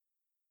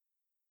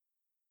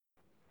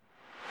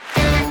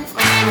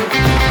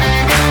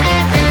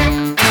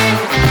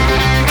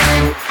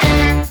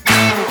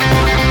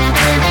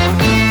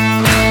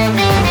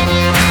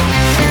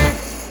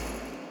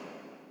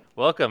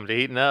Welcome to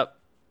Heating Up,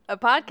 A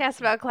podcast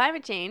about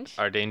climate change.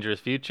 our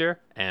dangerous future,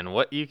 and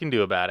what you can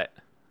do about it.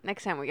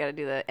 Next time we got to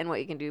do that and what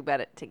you can do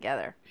about it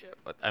together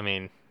I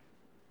mean,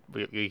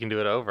 we can do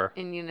it over.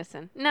 in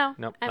unison. No,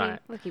 Nope, I mean, alright.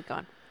 we'll keep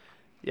going.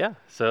 Yeah,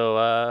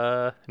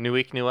 so new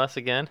week, new us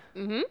again.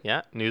 Mm-hmm.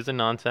 Yeah, news and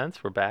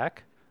nonsense. We're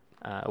back.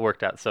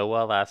 Worked out so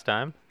well last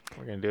time.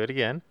 We're going to do it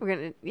again. We're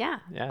gonna, yeah.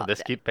 Yeah,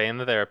 this keep paying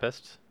the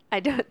therapists. I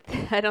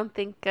don't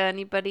think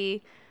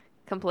anybody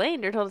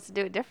complained or told us to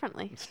do it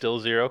differently. Still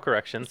zero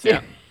corrections.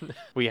 Zero.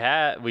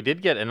 Yeah. We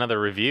did get another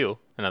review,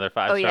 another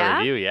 5-star yeah?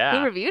 review. Yeah.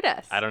 Who reviewed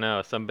us? I don't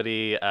know.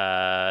 Somebody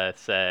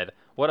said,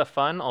 "What a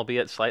fun,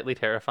 albeit slightly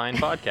terrifying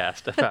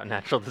podcast about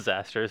natural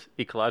disasters,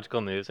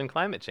 ecological news, and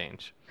climate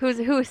change."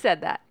 Who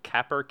said that?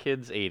 Capper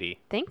Kids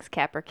 80. Thanks,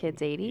 Capper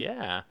Kids 80.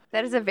 Yeah.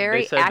 That is a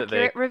very said that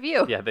accurate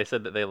review. Yeah, they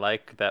said that they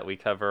like that we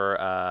cover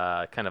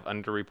kind of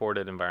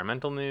underreported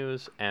environmental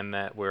news, and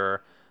that we're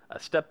a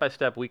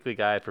step-by-step weekly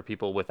guide for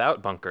people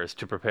without bunkers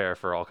to prepare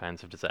for all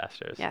kinds of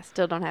disasters. Yeah,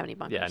 still don't have any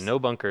bunkers. Yeah, no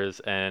bunkers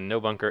and no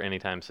bunker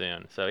anytime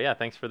soon. So yeah,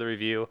 thanks for the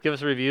review. Give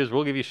us reviews.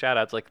 We'll give you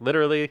shout-outs. Like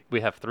literally,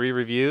 we have 3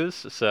 reviews,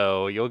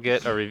 so you'll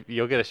get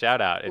a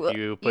shout-out if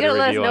you put gotta a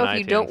let us review know on if iTunes.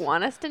 you don't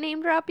want us to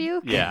name drop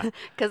you. Yeah.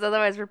 Because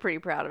otherwise we're pretty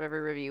proud of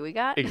every review we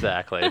got.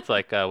 Exactly. It's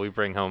like we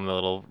bring home the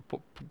little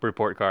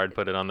report card,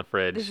 put it on the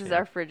fridge. This is you our know.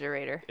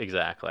 refrigerator.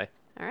 Exactly.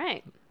 All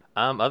right.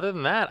 Other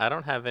than that, I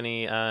don't have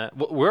any.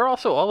 We're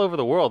also all over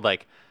the world.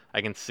 Like, I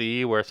can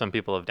see where some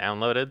people have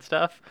downloaded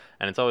stuff,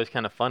 and it's always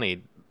kind of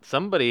funny.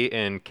 Somebody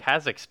in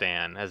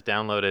Kazakhstan has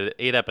downloaded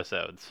 8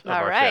 episodes of All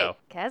our right. show.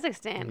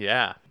 Kazakhstan.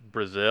 Yeah,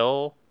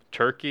 Brazil,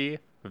 Turkey,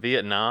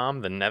 Vietnam,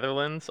 the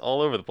Netherlands,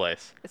 all over the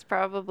place. It's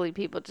probably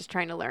people just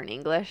trying to learn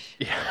English.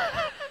 Yeah,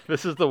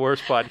 this is the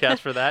worst podcast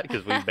for that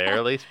because we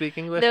barely speak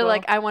English. They're well.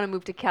 like, I want to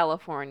move to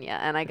California,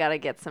 and I got to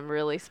get some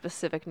really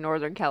specific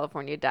Northern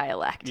California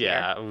dialect here.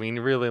 Yeah, we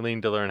really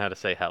need to learn how to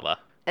say hella.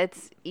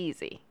 It's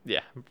easy. Yeah,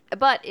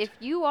 But if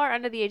you are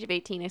under the age of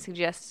 18, I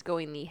suggest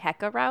going the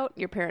Hecka route.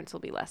 Your parents will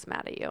be less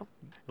mad at you.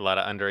 a lot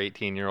of under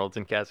 18-year-olds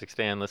in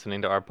Kazakhstan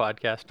listening to our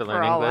podcast to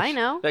learn For all English. I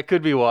know. That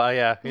could be why.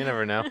 Yeah, you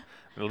never know.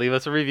 Leave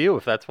us a review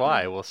if that's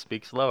why. We'll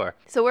speak slower.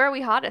 So where are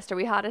we hottest? Are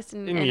we hottest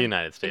in In the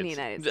United States. In the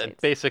United D- States.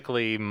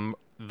 Basically,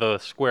 the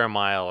square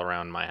mile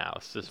around my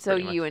house. Is So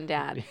pretty much- you and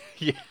Dad.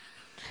 Yeah,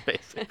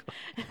 basically.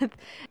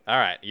 All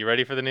right, you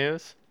ready for the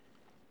news?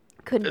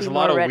 Couldn't There's be a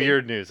lot more of ready.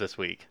 weird news this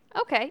week.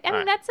 Okay. I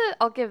mean, Alright.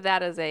 I'll give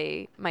that as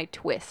my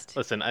twist.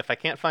 Listen, if I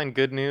can't find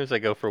good news, I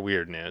go for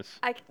weird news.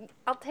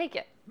 I'll take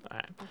it. All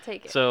right. I'll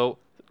take it. So,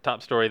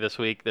 top story this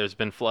week, there's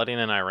been flooding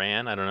in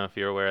Iran. I don't know if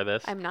you're aware of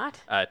this. I'm not.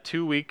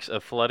 2 weeks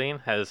of flooding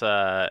has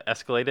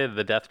escalated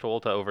the death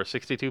toll to over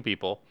 62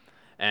 people,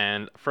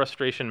 and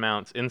frustration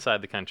mounts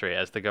inside the country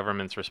as the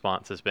government's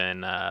response has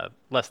been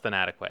less than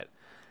adequate.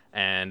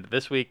 And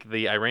this week,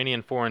 the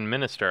Iranian foreign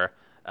minister,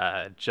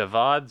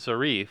 Javad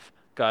Zarif,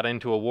 got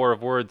into a war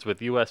of words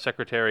with U.S.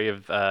 Secretary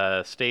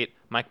of State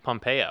Mike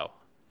Pompeo.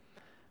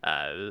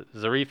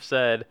 Zarif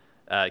said,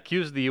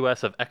 accused the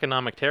U.S. of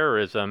economic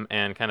terrorism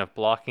and kind of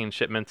blocking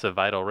shipments of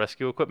vital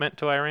rescue equipment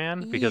to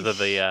Iran because of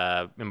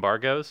the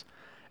embargoes.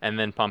 And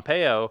then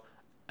Pompeo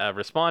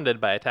responded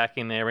by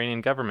attacking the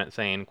Iranian government,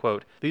 saying,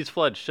 quote, "These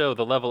floods show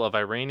the level of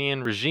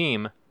Iranian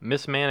regime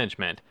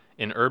mismanagement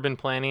in urban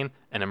planning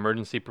and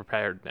emergency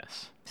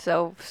preparedness."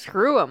 So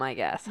screw them, I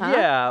guess, huh?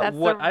 Yeah,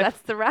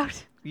 That's the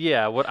route.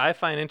 Yeah, what I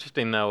find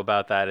interesting, though,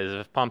 about that is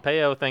if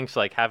Pompeo thinks,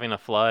 like, having a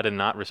flood and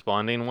not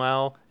responding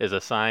well is a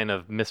sign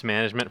of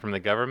mismanagement from the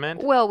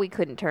government, Well, we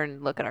couldn't turn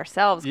and look at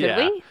ourselves, could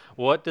we?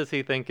 what does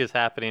he think is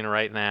happening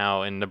right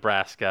now in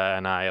Nebraska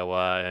and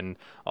Iowa and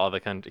all the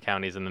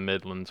counties in the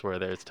Midlands where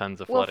there's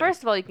tons of Well, flooding?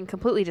 first of all, you can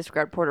completely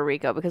disregard Puerto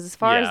Rico because as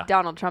far Yeah. as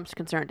Donald Trump's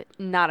concerned,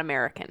 not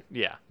American.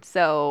 Yeah,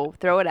 So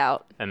throw it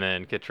out. and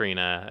then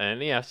Katrina,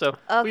 and yeah, so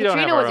we don't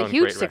have Katrina our was a own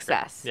huge great record.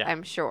 success, Yeah,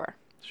 I'm sure.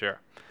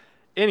 sure.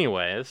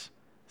 Anyways,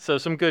 so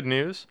some good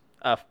news.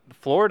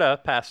 Florida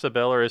passed a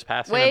bill or is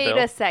passing a Wait bill.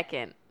 a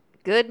second.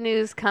 Good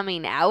news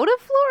coming out of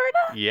Florida?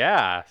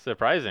 Yeah,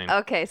 surprising.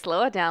 Okay,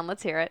 slow it down.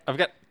 Let's hear it. I've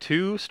got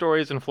 2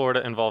 stories in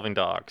Florida involving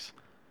dogs.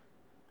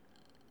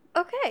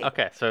 Okay.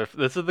 Okay, so if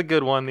this is the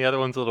good one. The other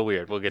one's a little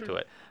weird. We'll get to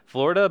it.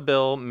 Florida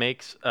bill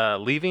makes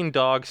leaving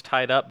dogs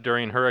tied up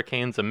during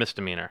hurricanes a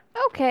misdemeanor.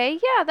 Okay,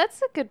 yeah,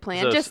 that's a good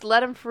plan. So Just let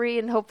them free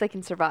and hope they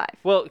can survive.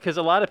 Well, because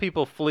a lot of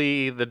people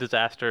flee the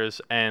disasters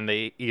and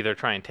they either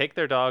try and take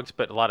their dogs,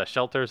 but a lot of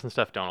shelters and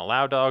stuff don't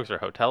allow dogs or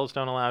hotels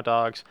don't allow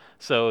dogs.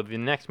 So the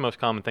next most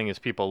common thing is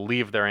people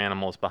leave their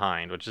animals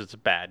behind, which is a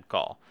bad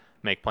call.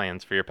 Make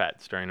plans for your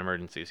pets during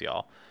emergencies,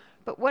 y'all.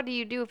 But what do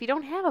you do if you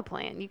don't have a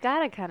plan? You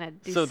gotta kind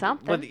of do So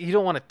something. but you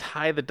don't want to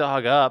tie the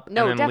dog up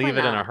No, and then leave it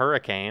definitely in a not.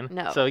 hurricane.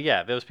 No. So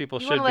yeah, those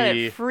people you should want to let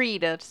be. it free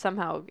to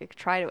somehow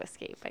try to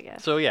escape, I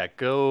guess. So yeah,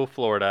 go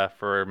Florida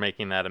for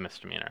making that a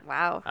misdemeanor.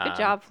 Wow, good Um,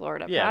 job,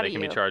 Florida. Yeah, Proud they of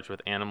can you. be charged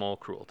with animal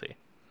cruelty.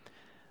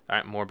 All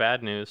right, more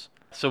bad news.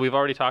 So we've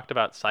already talked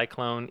about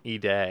Cyclone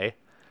Idai.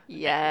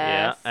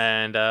 Yeah, Yes.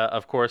 and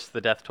of course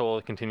the death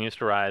toll continues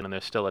to rise, and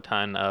there's still a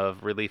ton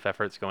of relief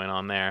efforts going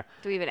on there.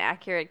 Do we have an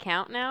accurate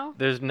count now?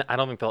 I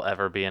don't think there'll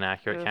ever be an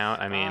accurate Oof,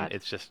 count. I mean, God.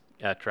 it's just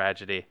a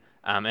tragedy.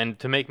 And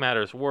to make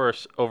matters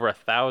worse, over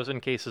 1,000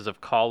 cases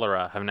of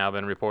cholera have now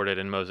been reported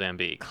in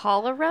Mozambique.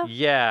 Cholera?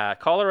 Yeah,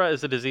 cholera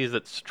is a disease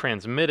that's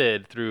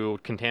transmitted through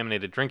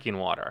contaminated drinking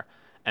water.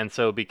 And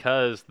so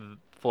because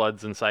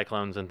floods and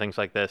cyclones and things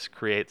like this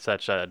create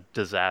such a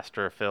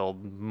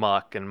disaster-filled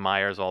muck and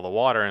mires all the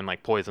water and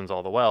like poisons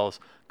all the wells,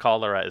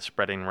 cholera is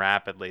spreading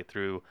rapidly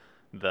through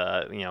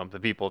the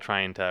people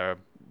trying to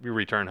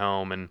return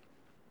home and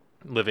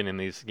living in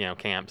these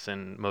camps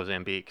in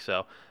Mozambique.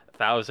 So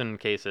 1,000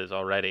 cases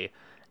already.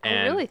 I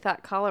And really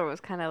thought cholera was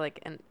kind of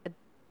like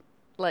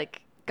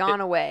like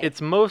gone away.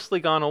 it's mostly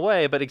gone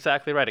away, but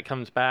exactly right. It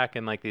comes back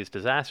in like these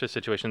disaster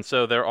situations.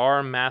 So there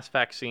are mass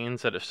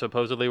vaccines that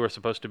supposedly were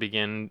supposed to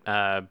begin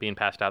being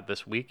passed out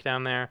this week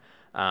down there.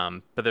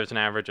 But there's an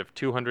average of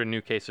 200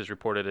 new cases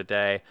reported a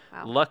day.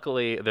 Wow.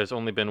 Luckily, there's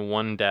only been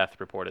one death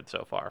reported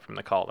so far from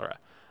the cholera.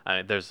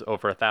 There's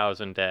over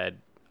 1,000 dead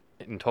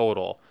in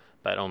total,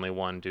 but only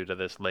one due to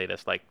this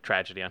latest like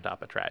tragedy on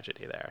top of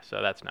tragedy there.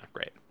 So that's not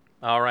great.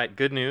 All right,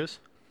 good news.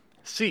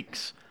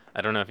 Sikhs. I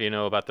don't know if you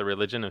know about the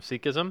religion of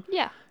Sikhism.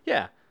 Yeah.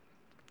 Yeah,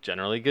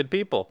 generally good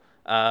people.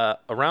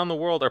 Around the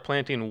world are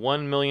planting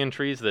 1 million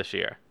trees this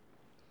year.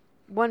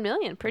 1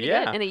 million. Pretty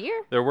Yeah. good. In a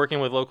year. They're working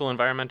with local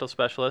environmental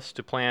specialists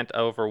to plant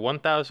over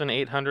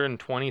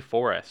 1,820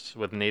 forests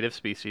with native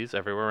species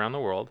everywhere around the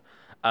world.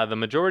 The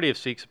majority of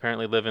Sikhs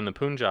apparently live in the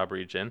Punjab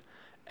region,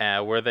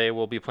 where they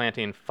will be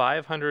planting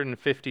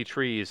 550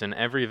 trees in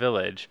every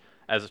village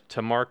as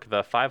to mark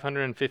the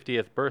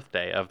 550th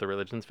birthday of the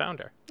religion's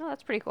founder. Oh,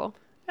 that's pretty cool.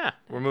 Yeah,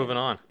 we're moving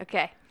on.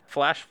 Okay.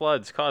 Flash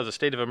floods cause a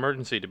state of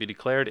emergency to be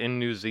declared in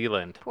New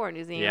Zealand. Poor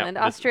New Zealand.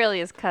 this-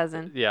 Australia's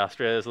cousin. Yeah,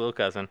 Australia's little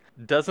cousin.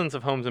 Dozens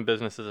of homes and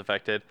businesses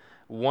affected.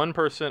 One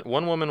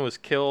woman was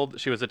killed.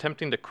 She was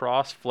attempting to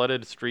cross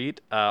flooded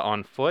street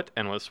on foot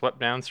and was swept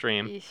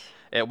downstream. Yeesh.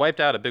 It wiped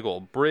out a big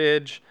old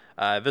bridge.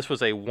 This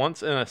was a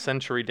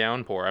once-in-a-century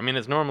downpour. I mean,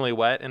 it's normally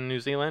wet in New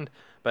Zealand,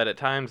 but at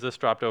times this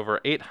dropped over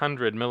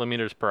 800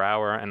 millimeters per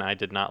hour, and I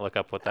did not look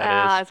up what that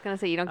I is. was going to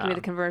say, you don't give me the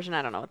conversion.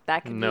 I don't know what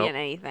that could Nope. be in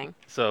anything.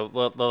 So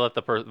they'll let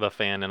the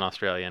fan in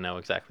Australia know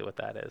exactly what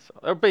that is.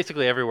 Or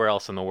basically everywhere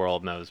else in the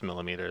world knows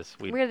millimeters.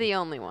 We're the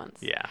only ones.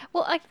 Yeah.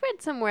 Well, I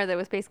read somewhere that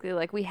was basically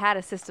like we had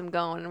a system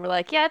going and we're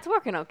like, yeah, it's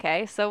working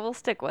okay, so we'll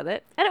stick with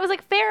it. And it was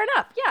like, fair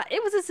enough. Yeah,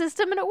 it was a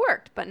system and it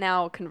worked. But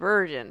now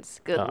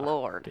conversions, good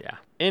lord. Yeah.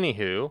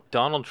 Anywho,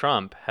 Donald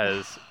Trump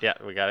has,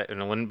 we got it,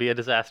 and it wouldn't be a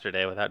disaster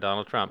day without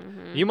Donald Trump.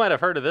 You might have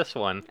heard of this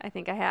one. I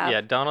think I have.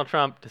 Yeah, Donald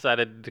Trump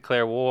decided to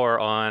declare war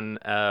on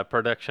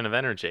production of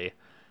energy.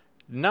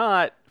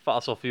 Not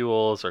fossil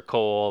fuels or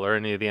coal or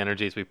any of the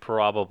energies we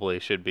probably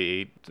should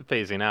be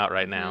phasing out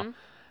right now.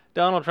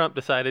 Donald Trump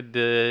decided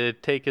to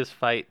take his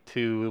fight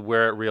to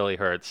where it really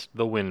hurts,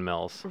 the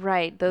windmills.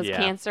 Right, those Yeah.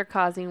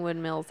 cancer-causing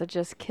windmills that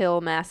just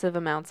kill massive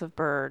amounts of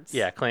birds.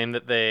 Yeah, claim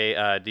that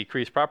they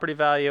decrease property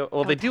value.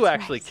 Well, they do that's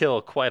actually right.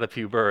 kill quite a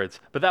few birds,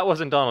 but that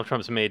wasn't Donald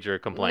Trump's major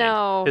complaint.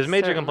 No, his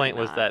major certainly complaint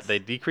was not. that they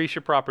decrease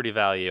your property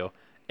value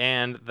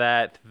and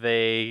that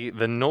the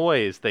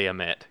noise they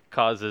emit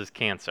causes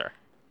cancer.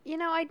 You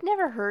know, I'd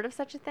never heard of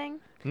such a thing.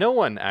 No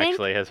one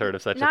actually has heard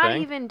of such a Not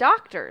thing. even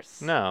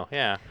doctors. No,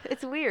 yeah.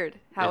 It's weird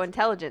how It's-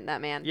 intelligent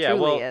that man Yeah,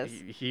 truly well,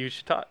 is. he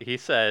should talk. He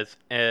says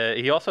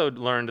he also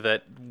learned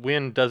that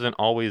wind doesn't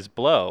always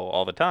blow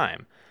all the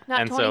time.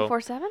 Not and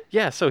 24/7?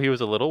 Yeah, so he was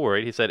a little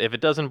worried. He said, if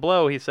it doesn't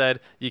blow, he said,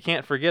 you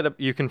can forget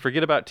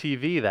about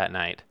TV that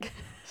night.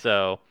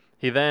 So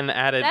he then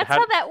added. That's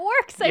how that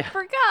works. I Yeah.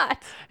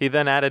 forgot. He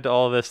then added to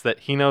all this that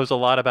he knows a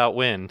lot about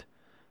wind.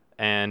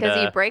 And Because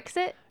he breaks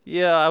it?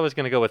 yeah, I was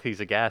gonna go with he's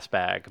a gas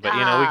bag, but we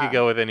could Ah.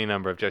 go with any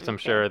number of jokes. I'm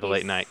Okay, sure the late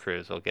he's- night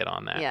crews will get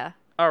on that. Yeah.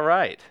 All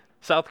right.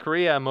 South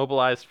Korea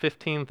mobilized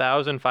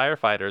 15,000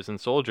 firefighters and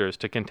soldiers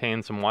to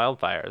contain some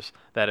wildfires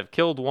that have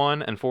killed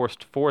one and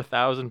forced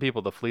 4,000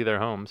 people to flee their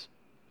homes.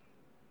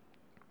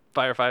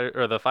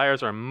 The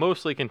fires are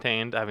mostly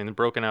contained, having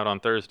broken out on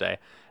Thursday,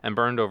 and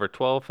burned over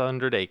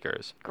 1,200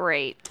 acres.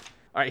 Great.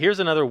 All right, here's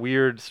another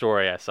weird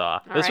story I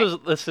saw. This right. was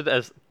listed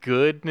as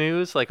good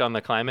news, like on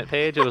the climate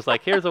page. It was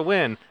like, here's a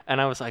win.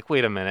 And I was like,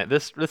 wait a minute,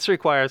 this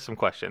requires some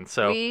questions.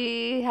 So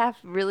We have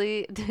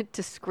really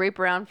to scrape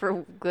around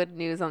for good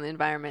news on the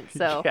environment.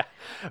 So yeah.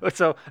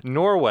 So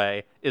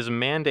Norway is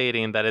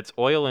mandating that its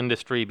oil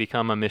industry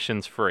become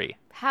emissions free.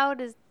 how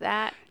does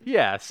that?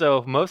 Yeah,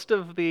 so most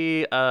of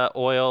the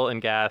oil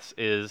and gas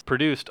is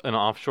produced in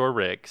offshore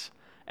rigs,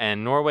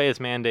 and Norway is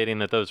mandating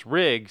that those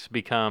rigs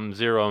become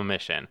zero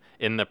emission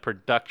in the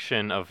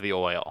production of the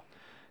oil.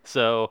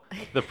 So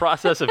the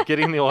process of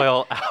getting the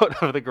oil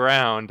out of the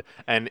ground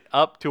and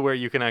up to where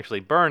you can actually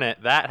burn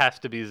it, that has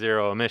to be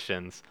zero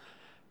emissions.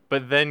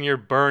 But then you're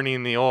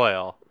burning the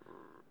oil.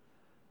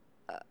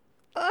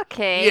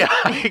 Okay. Yeah,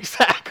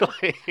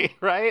 exactly,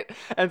 right?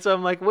 And so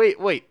I'm like, wait,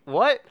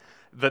 what?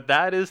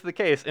 That is the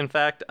case. In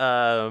fact,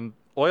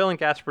 oil and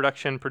gas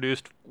production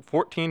produced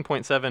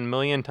 14.7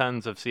 million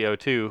tons of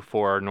CO2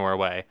 for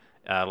Norway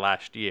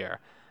last year.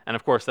 And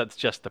of course, that's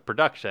just the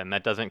production.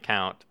 That doesn't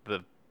count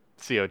the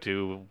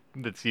CO2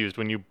 that's used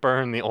when you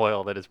burn the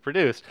oil that is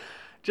produced.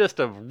 Just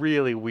a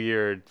really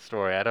weird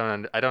story. I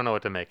don't know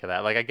what to make of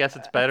that. Like, I guess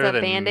it's better It's a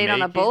than Band-Aid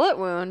on a bullet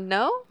wound,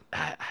 no?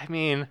 I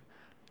mean,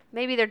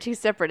 Maybe they're two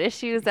separate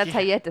issues. That's how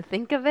you have to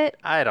think of it.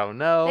 I don't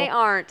know. They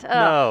aren't.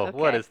 No. Okay.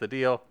 What is the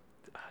deal?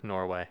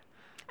 Norway.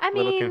 I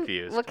little mean,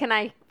 confused. What can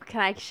I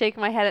shake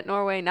my head at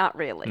Norway? Not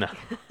really. No.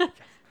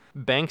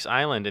 Banks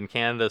Island in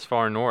Canada's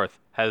far north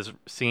has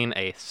seen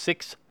a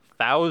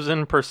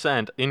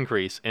 6,000%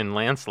 increase in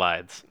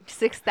landslides.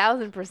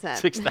 6,000%.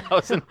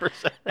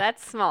 6,000%.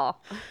 That's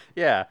small.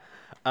 Yeah.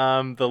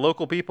 The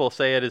local people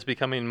say it is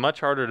becoming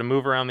much harder to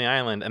move around the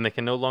island, and they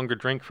can no longer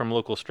drink from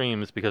local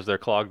streams because they're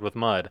clogged with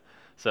mud.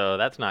 So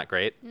that's not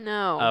great.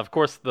 No. Of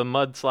course, the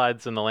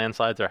mudslides and the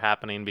landslides are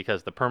happening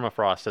because the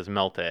permafrost has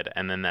melted,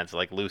 and then that's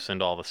like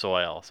loosened all the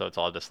soil, so it's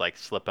all just like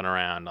slipping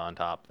around on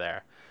top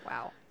there.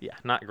 Wow. Yeah,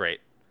 not great.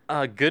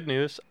 Good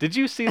news. Did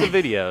you see the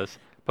videos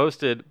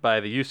posted by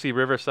the UC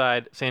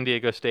Riverside, San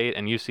Diego State,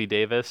 and UC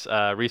Davis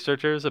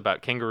researchers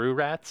about kangaroo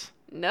rats?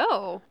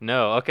 No.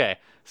 No. Okay.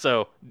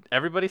 So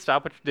everybody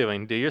stop what you're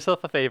doing. Do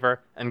yourself a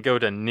favor and go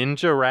to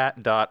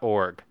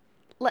ninjarat.org.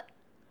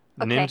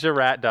 Okay.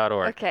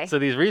 Ninjarat.org. Okay. So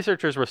these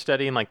researchers were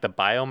studying like the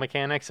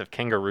biomechanics of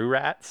kangaroo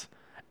rats.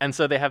 And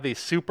so they have these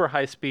super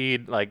high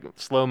speed, like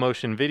slow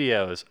motion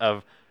videos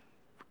of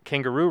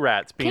kangaroo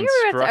rats being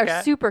Kangaroo struck rats are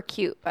at. super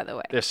cute, by the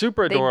way. They're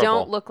super They adorable.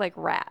 don't look like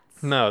rats.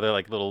 No, they're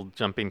like little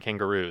jumping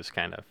kangaroos,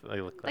 kind of. They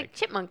look Like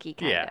chipmunky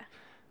kind of. yeah,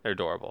 they're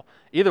adorable.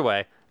 Either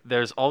way,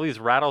 there's all these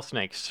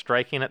rattlesnakes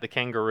striking at the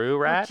kangaroo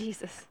rat. Oh,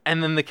 Jesus.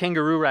 And then the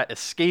kangaroo rat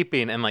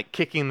escaping and like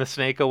kicking the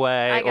snake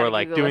away I or gotta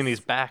like Google doing this.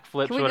 these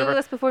backflips Can we or whatever. Google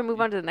this before we move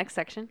on to the next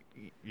section?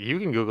 You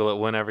can Google it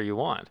whenever you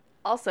want.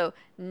 Also,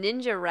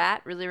 Ninja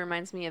Rat really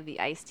reminds me of the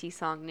Ice-T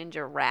song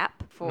Ninja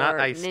Rap for Not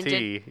iced Ninja...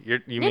 tea. You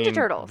Ninja mean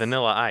Turtles.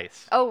 Vanilla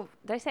Ice. Oh,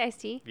 did I say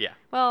Ice-T? Yeah.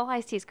 Well,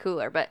 Ice-T is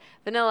cooler, but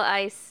Vanilla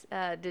Ice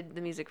did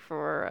the music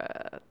for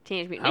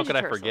Teenage Mutant How Ninja could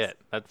I Turtles. forget?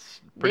 That's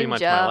pretty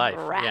much Ninja my life.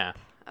 Rap. Yeah.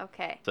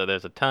 Okay. So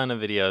there's a ton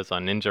of videos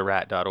on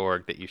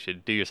ninjarat.org that you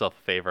should do yourself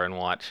a favor and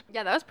watch.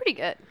 Yeah, that was pretty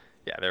good.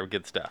 Yeah, they're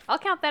good stuff. I'll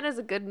count that as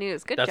a good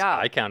news. Good That's job.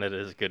 I counted it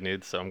as good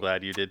news, so I'm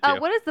glad you did too.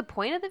 What is the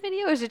point of the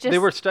video? Is it just They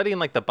were studying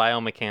like the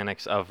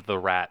biomechanics of the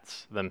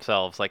rats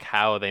themselves, like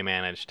how they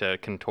manage to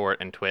contort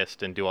and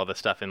twist and do all this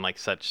stuff in like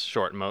such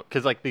short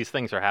because like these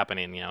things are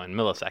happening, in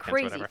milliseconds,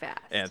 Crazy whatever. fast.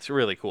 And it's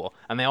really cool,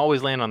 and they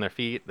always land on their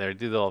feet. They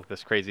do all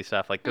this crazy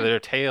stuff, like their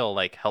tail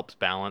like helps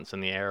balance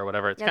in the air or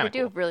whatever. It's Yeah, kind they of do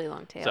cool. have really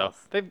long tails.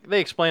 So they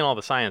explain all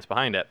the science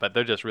behind it, but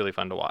they're just really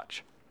fun to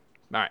watch.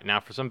 All right, now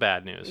for some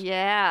bad news.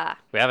 Yeah.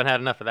 We haven't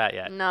had enough of that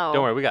yet. No.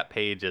 Don't worry, we got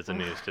pages of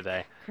news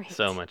today. Great.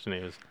 So much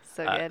news.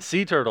 So good.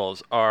 Sea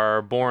turtles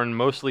are born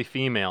mostly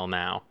female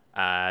now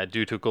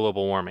due to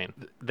global warming.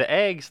 The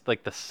eggs,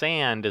 like the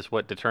sand, is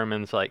what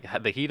determines, like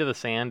the heat of the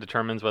sand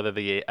determines whether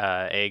the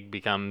egg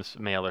becomes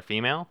male or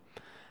female.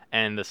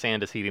 And the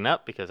sand is heating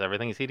up because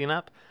everything is heating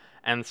up.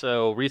 And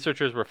so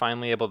researchers were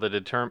finally able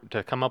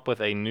to come up with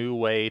a new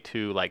way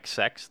to like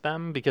sex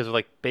them because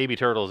like baby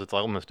turtles, it's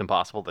almost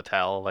impossible to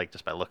tell like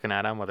just by looking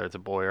at them whether it's a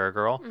boy or a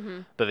girl. Mm-hmm.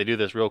 But they do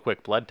this real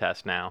quick blood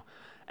test now,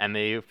 and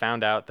they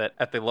found out that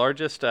at the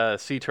largest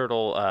sea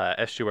turtle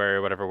estuary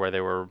or whatever where they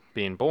were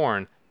being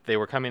born, they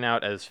were coming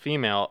out as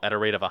female at a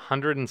rate of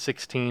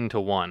 116 to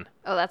 1.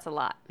 Oh, that's a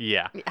lot.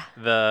 Yeah. Yeah.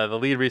 The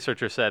lead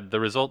researcher said the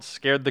results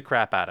scared the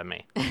crap out of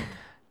me.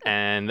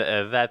 And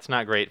that's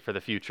not great for the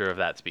future of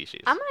that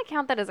species. I'm going to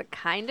count that as a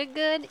kind of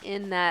good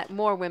in that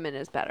more women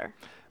is better.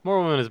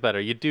 More women is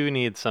better. You do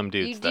need some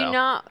dudes, You do though.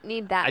 not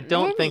need that I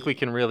don't think we many.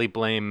 can really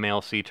blame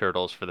male sea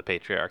turtles for the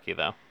patriarchy,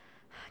 though.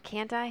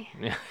 Can't I?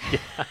 Yeah.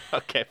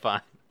 Okay, fine.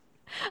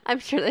 I'm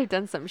sure they've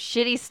done some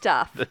shitty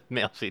stuff. The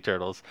male sea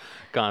turtles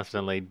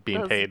constantly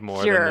being Those paid more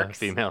than the jerks.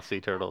 female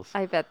sea turtles.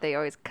 I bet they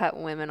always cut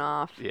women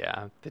off.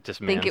 Yeah, they just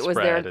Think it was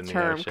their manspread in the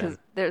turn ocean.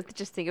 because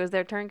just think it was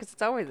their turn because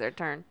it's always their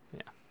turn.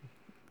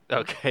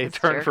 Okay, Those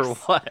turn for jerks.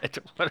 what?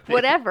 What are they-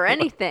 Whatever,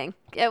 anything.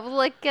 Yeah, well,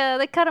 like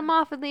they cut them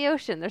off in the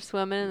ocean. They're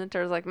swimming, and the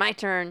turtle's like, "My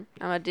turn.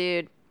 I'm a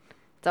dude.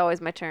 It's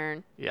always my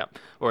turn." Yeah.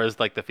 Or as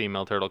like the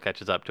female turtle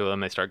catches up to them,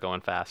 they start going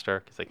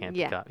faster because they can't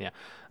Yeah. keep up. Yeah.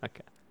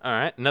 Okay. All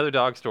right. Another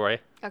dog story.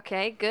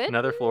 Okay, good.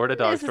 Another Florida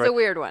dog This story. is a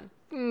weird one.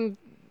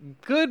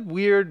 Good,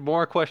 weird,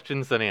 more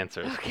questions than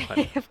answers.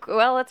 Okay,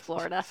 well, it's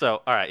Florida.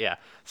 So, all right, yeah.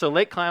 So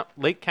Lake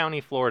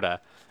County,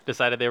 Florida,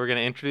 decided they were going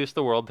to introduce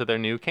the world to their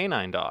new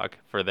canine dog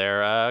for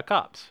their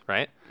cops,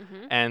 right?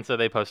 Mm-hmm. And so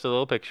they posted a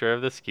little picture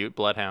of this cute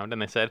bloodhound,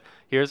 and they said,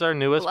 "Here's our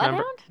newest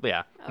member." Bloodhound?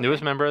 Yeah, Okay.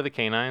 newest member of the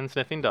canine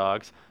sniffing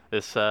dogs.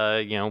 This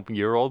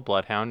year-old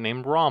bloodhound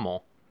named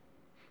Rommel.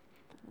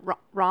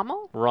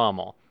 Rommel?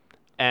 Rommel,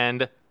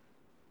 and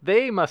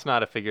they must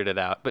not have figured it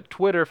out, but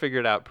Twitter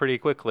figured out pretty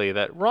quickly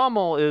that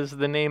Rommel is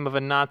the name of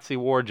a Nazi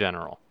war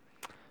general.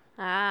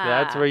 Ah.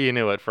 That's where you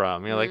knew it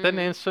from. You're like, that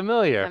name's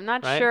familiar. I'm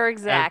not right? sure And,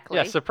 exactly.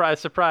 yeah, surprise,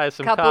 surprise.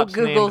 Some Couple cops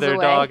named Googles their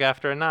away. dog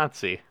after a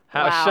Nazi.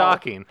 How Wow.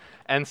 shocking.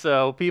 And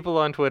so people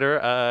on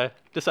Twitter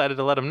decided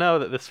to let him know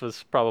that this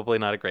was probably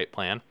not a great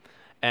plan.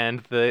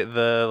 And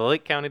the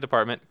Lake County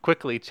Department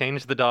quickly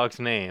changed the dog's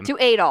name. To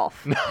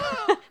Adolf.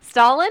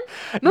 Stalin?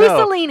 No.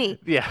 Mussolini.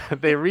 Yeah,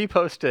 they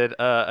reposted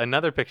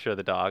another picture of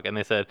the dog, and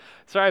they said,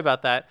 sorry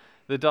about that.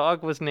 The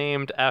dog was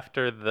named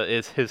after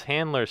his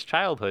handler's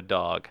childhood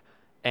dog,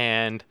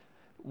 and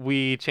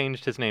we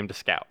changed his name to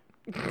Scout.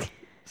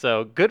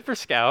 So good for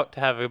Scout to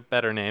have a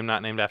better name,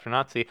 not named after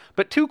Nazi.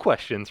 But two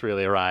questions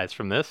really arise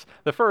from this.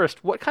 The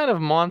first, what kind of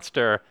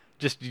monster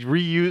just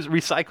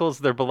recycles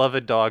their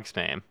beloved dog's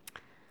name?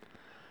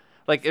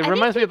 Like, it I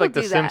reminds me think of, like,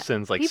 people The do that.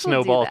 Simpsons, like People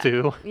do Snowball that.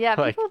 2. Yeah,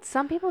 Like,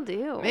 some people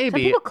do. Some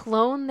Maybe. people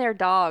clone their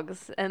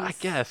dogs. And I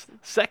guess.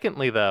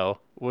 Secondly, though,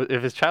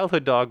 if his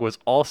childhood dog was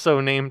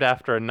also named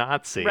after a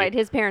Nazi. Right,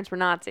 his parents were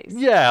Nazis.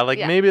 Yeah, like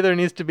Yeah. maybe there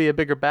needs to be a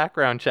bigger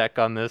background check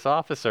on this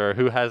officer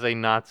who has a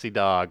Nazi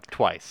dog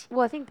twice.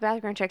 Well, I think the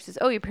background check says,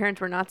 "Oh, your parents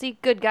were Nazi.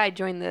 Good guy.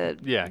 Join the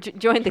Yeah,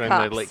 join the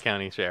cops." the Lake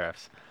County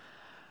sheriffs.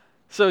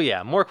 So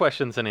yeah, more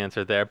questions than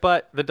answered there.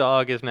 But the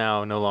dog is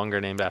now no longer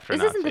named after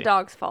This Nazi. isn't the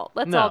dog's fault.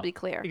 Let's No, all be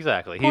clear.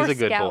 Exactly. Poor He's a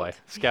good Scout. boy.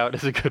 Scout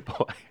is a good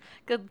boy.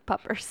 Good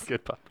puppers.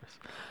 Good puppers.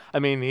 I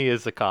mean, he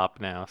is a cop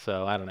now,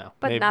 so I don't know.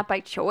 But Maybe- not by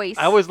choice.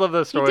 I always love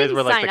those He stories didn't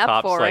where like sign the up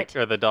cops for like it.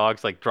 or the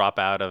dogs like drop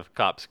out of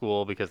cop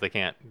school because they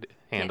can't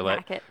handle it.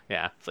 hack it.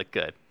 Yeah, it's like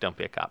good. Don't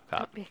be a cop.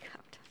 Don't be a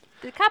cop.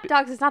 The cop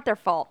dogs is not their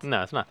fault.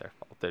 No, it's not their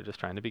fault. They're just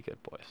trying to be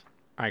good boys.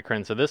 All right,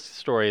 Corinne. So this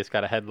story has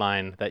got a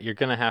headline that you're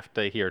gonna have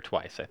to hear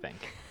twice, I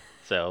think.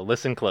 So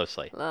listen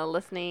closely.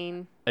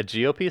 Listening. A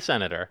GOP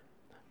senator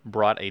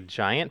brought a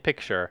giant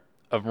picture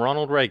of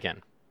Ronald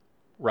Reagan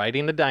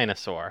riding a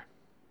dinosaur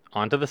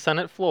onto the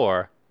Senate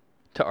floor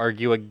to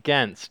argue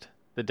against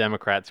the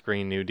Democrats'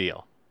 Green New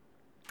Deal.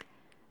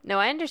 No,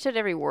 I understood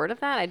every word of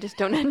that. I just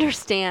don't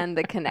understand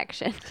the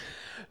connection.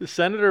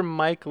 Senator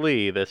Mike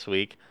Lee this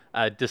week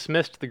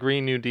dismissed the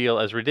Green New Deal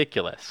as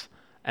ridiculous.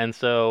 And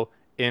so,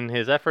 in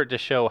his effort to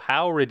show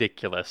how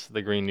ridiculous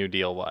the Green New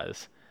Deal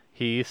was,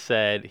 he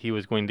said he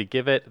was going to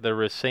give it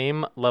the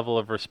same level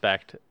of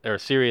respect or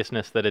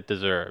seriousness that it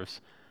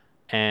deserves.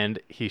 And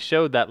he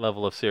showed that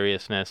level of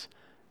seriousness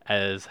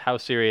as how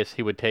serious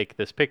he would take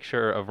this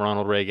picture of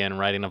Ronald Reagan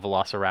riding a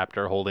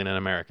velociraptor holding an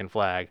American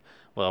flag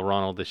while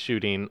Ronald is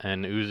shooting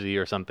an Uzi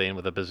or something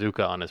with a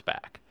bazooka on his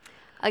back.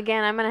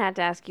 Again, I'm going to have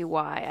to ask you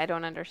why. I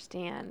don't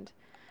understand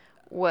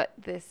what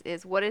this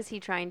is. What is he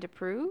trying to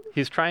prove?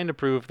 He's trying to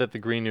prove that the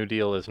Green New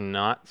Deal is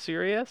not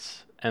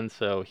serious, and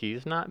so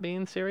he's not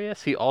being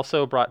serious. He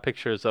also brought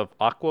pictures of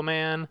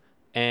Aquaman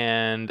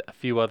and a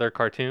few other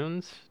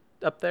cartoons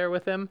up there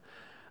with him.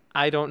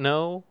 I don't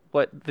know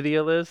what the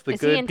deal is.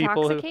 Is he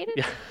intoxicated?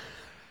 Yeah,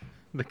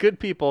 the good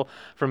people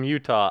from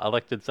Utah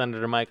elected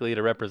Senator Mike Lee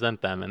to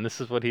represent them, and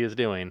this is what he is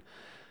doing.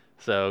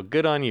 So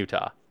good on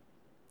Utah.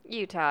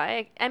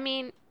 Utah. I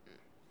mean,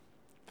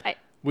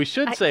 We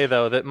should say,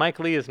 though, that Mike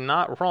Lee is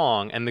not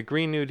wrong, and the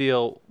Green New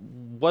Deal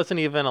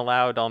wasn't even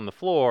allowed on the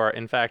floor.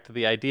 In fact,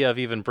 the idea of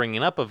even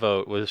bringing up a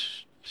vote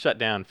was shut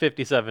down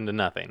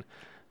 57-0.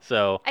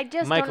 So I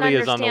just Mike don't Lee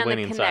is on understand the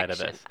winning side of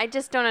connection. this. I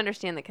just don't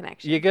understand the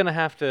connection. You're going to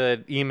have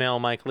to email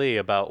Mike Lee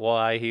about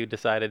why he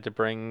decided to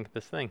bring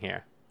this thing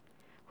here.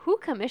 Who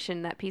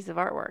commissioned that piece of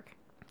artwork?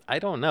 I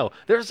don't know.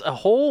 There's a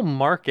whole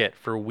market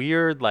for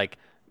weird, like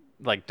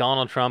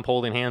Donald Trump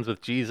holding hands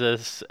with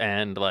Jesus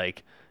and,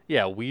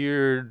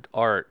 weird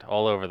art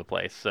all over the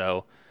place.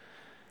 So,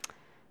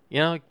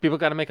 people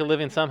got to make a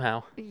living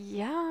somehow.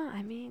 Yeah,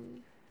 I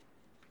mean,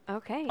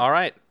 okay. All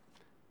right.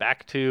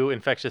 Back to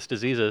infectious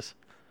diseases.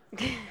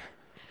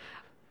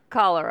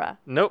 Cholera.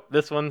 Nope,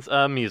 this one's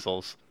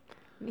measles.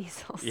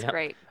 Measles. Yep.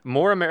 Great.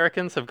 More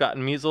Americans have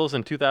gotten measles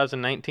in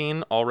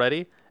 2019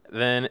 already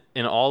than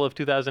in all of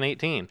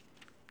 2018.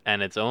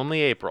 And it's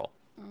only April.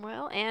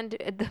 Well, and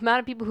the amount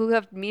of people who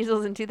have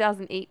measles in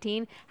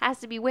 2018 has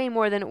to be way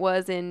more than it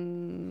was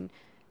in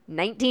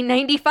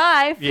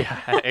 1995.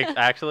 Yeah,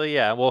 actually,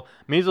 yeah. Well,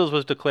 measles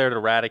was declared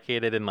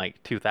eradicated in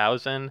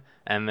 2000,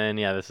 and then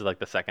this is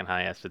the second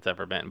highest it's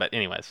ever been. But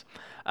anyways,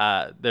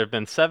 there have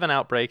been 7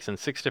 outbreaks in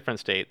 6 different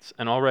states,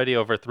 and already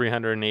over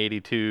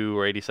 382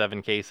 or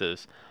 87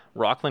 cases.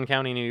 Rockland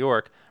County, New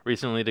York,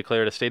 recently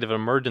declared a state of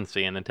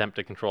emergency in an attempt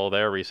to control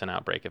their recent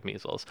outbreak of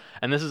measles.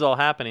 And this is all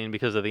happening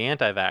because of the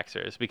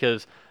anti-vaxxers,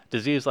 because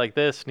disease like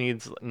this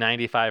needs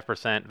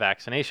 95%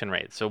 vaccination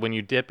rates. So when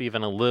you dip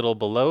even a little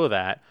below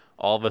that,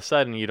 all of a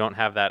sudden you don't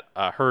have that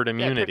herd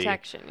immunity.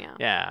 Protection, yeah.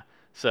 Yeah.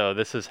 So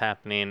this is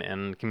happening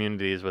in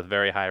communities with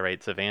very high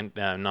rates of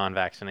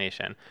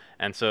non-vaccination.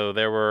 And so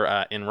there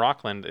were, in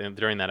Rockland,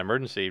 during that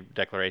emergency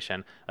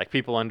declaration,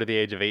 people under the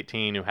age of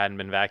 18 who hadn't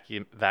been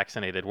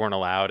vaccinated weren't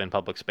allowed in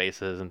public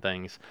spaces and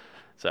things.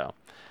 So,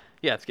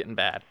 yeah, it's getting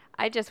bad.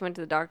 I just went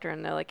to the doctor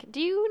and they're like, do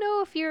you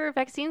know if your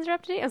vaccines are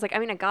up to date? I was like,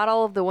 I got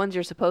all of the ones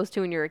you're supposed to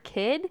when you're a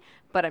kid,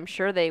 but I'm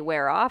sure they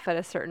wear off at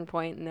a certain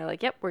point. And they're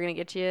like, yep, we're going to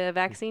get you a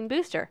vaccine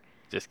booster.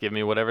 Just give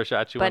me whatever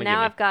shot you want But to give me.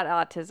 now I've got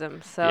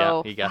autism,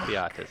 so... Yeah, you got the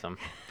autism.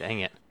 Dang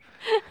it.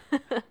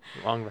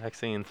 Wrong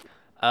vaccines.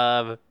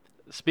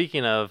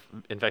 speaking of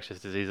infectious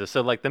diseases,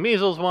 so like the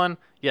measles one,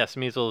 yes,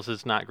 measles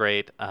is not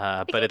great,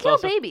 but can it's kill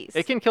also babies.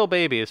 it can kill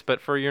babies,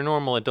 but for your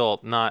normal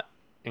adult, not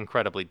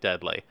incredibly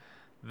deadly.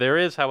 There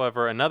is,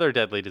 however, another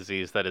deadly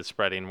disease that is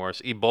spreading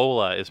worse.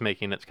 Ebola is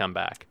making its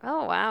comeback.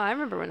 Oh, wow. I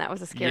remember when that was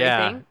a scary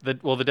Yeah, thing.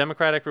 the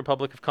Democratic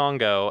Republic of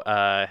Congo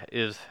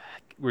is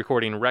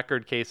recording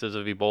record cases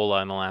of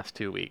Ebola in the last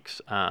 2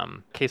 weeks.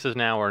 Cases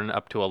now are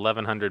up to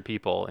 1,100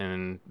 people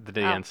in the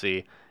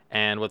DNC.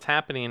 And what's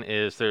happening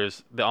is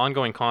there's the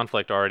ongoing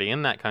conflict already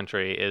in that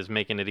country is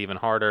making it even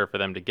harder for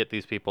them to get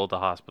these people to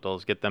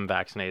hospitals, get them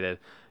vaccinated,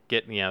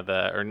 get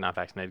or not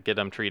vaccinated, get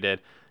them treated,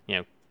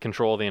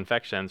 control the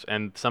infections.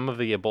 And some of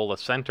the Ebola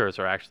centers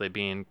are actually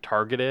being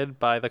targeted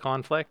by the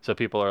conflict. So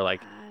people are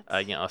like,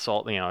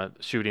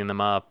 shooting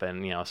them up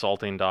and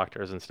assaulting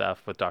doctors and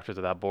stuff with Doctors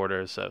Without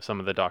Borders. So some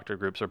of the doctor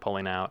groups are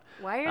pulling out.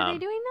 Why are they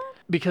doing that?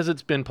 Because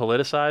it's been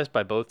politicized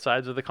by both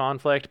sides of the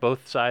conflict.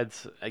 Both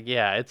sides,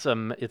 it's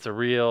a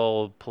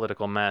real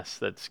political mess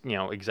that's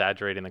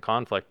exaggerating the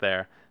conflict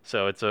there.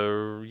 So it's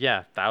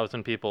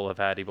 1,000 people have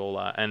had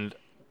Ebola, and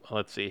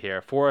let's see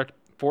here, four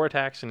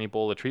attacks in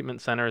Ebola treatment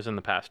centers in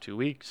the past 2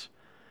 weeks.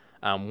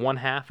 One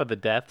half of the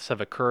deaths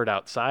have occurred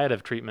outside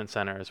of treatment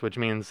centers, which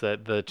means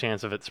that the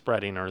chance of it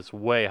spreading is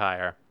way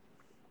higher.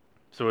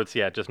 So it's,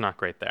 just not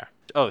great there.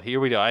 Oh, here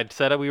we go. I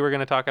said we were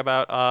going to talk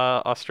about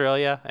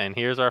Australia, and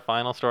here's our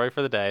final story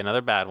for the day.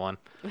 Another bad one.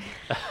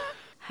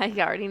 I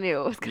already knew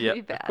it was going to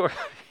be bad. Of course.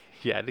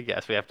 You had to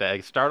guess. We have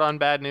to start on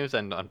bad news,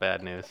 end on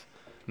bad news.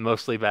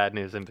 Mostly bad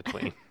news in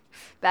between.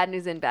 Bad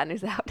news in, bad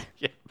news out.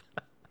 Yeah.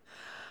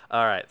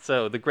 All right,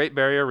 so the Great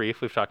Barrier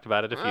Reef, we've talked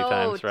about it a few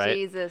times, right? Oh,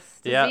 Jesus.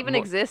 Does it even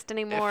exist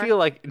anymore? I feel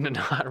like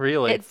not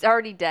really. It's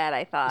already dead,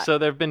 I thought. So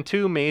there have been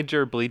 2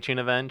 major bleaching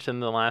events in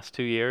the last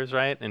 2 years,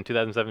 right? In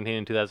 2017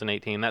 and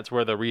 2018. That's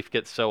where the reef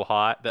gets so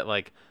hot that,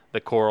 like, the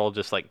coral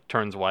just, like,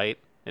 turns white.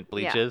 It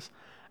bleaches.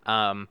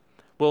 Yeah.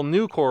 Well,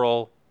 new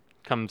coral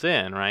comes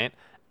in, right?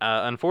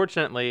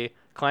 Unfortunately,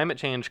 climate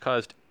change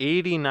caused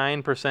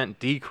 89%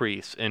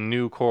 decrease in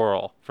new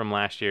coral from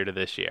last year to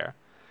this year.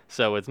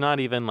 So it's not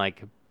even,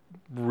 like,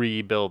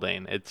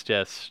 rebuilding. It's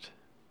just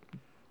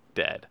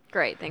dead.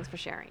 Great. Thanks for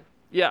sharing.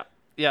 Yeah.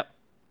 Yep.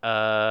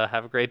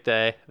 Have a great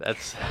day.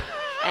 That's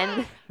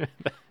and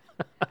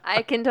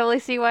I can totally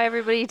see why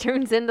everybody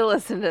tunes in to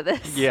listen to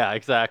this. Yeah,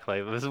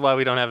 exactly. This is why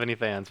we don't have any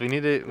fans. This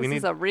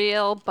is a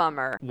real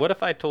bummer. What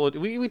if I told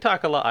we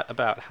talk a lot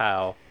about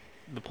how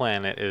the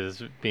planet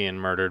is being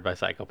murdered by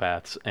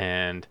psychopaths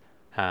and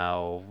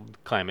how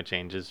climate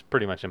change is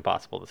pretty much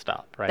impossible to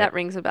stop, right? That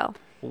rings a bell.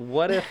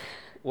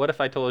 What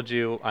if I told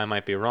you I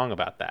might be wrong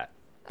about that?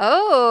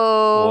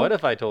 Oh. What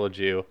if I told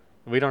you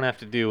we don't have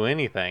to do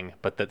anything,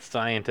 but that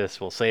scientists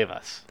will save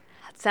us?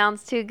 That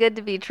sounds too good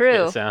to be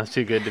true. It sounds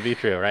too good to be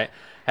true, right?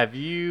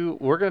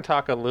 We're going to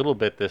talk a little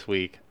bit this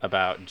week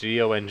about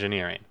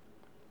geoengineering.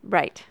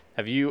 Right.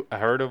 Have you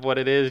heard of what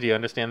it is? Do you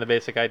understand the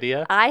basic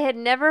idea? I had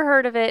never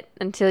heard of it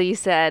until you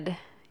said,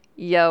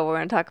 we're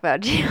going to talk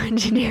about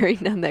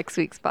geoengineering on next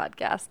week's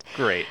podcast.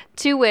 Great.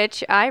 To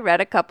which I read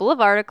a couple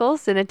of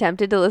articles and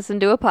attempted to listen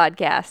to a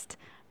podcast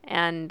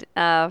and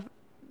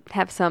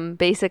have some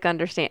basic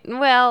understanding.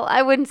 Well,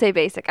 I wouldn't say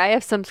basic. I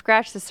have some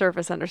scratch the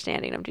surface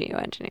understanding of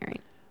geoengineering.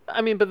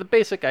 I mean, but the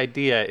basic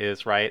idea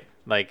is, right,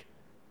 like,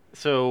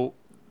 so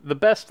the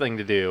best thing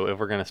to do if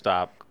we're going to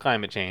stop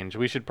climate change,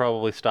 we should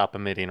probably stop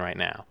emitting right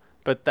now.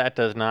 But that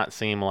does not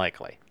seem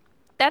likely.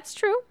 That's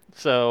true.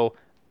 So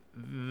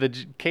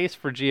the case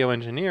for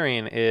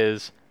geoengineering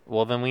is,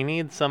 well, then we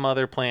need some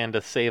other plan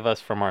to save us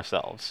from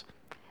ourselves.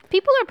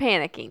 People are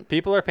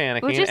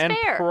panicking. Which is and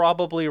fair.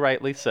 Probably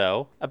rightly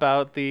so,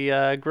 about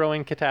the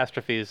growing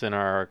catastrophes in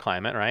our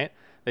climate, right?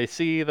 They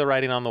see the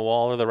writing on the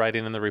wall or the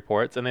writing in the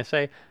reports, and they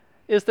say,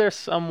 is there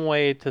some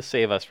way to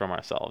save us from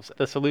ourselves?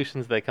 The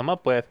solutions they come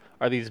up with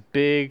are these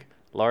big,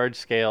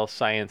 large-scale,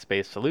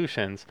 science-based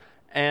solutions,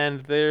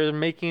 and they're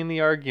making the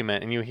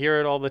argument, and you hear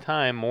it all the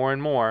time, more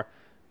and more,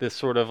 this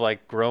sort of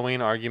like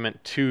growing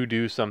argument to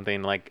do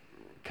something like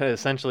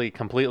essentially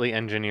completely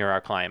engineer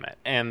our climate.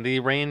 And they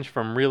range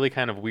from really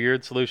kind of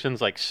weird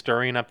solutions like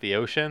stirring up the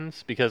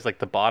oceans because like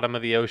the bottom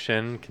of the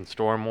ocean can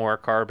store more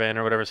carbon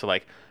or whatever. So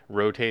like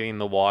rotating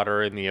the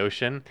water in the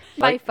ocean.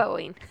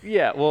 FIFOing.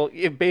 Yeah, well,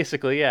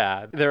 basically,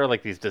 yeah. There are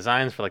like these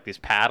designs for like these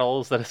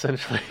paddles that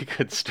essentially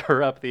could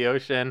stir up the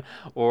ocean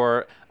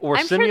or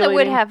I'm sure that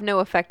would have no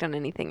effect on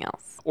anything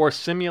else. Or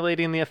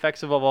simulating the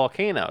effects of a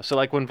volcano. So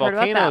like when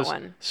volcanoes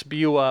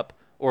spew up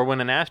or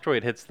when an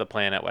asteroid hits the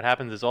planet, what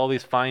happens is all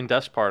these fine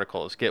dust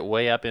particles get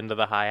way up into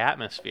the high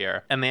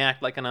atmosphere, and they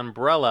act like an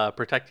umbrella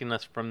protecting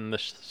us from the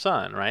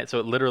sun, right? So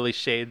it literally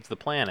shades the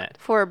planet.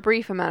 For a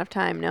brief amount of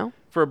time, no?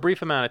 For a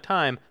brief amount of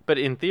time, but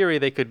in theory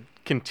they could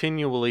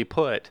continually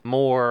put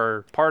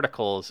more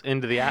particles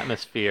into the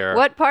atmosphere.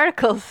 What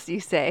particles, you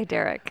say,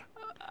 Derek?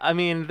 I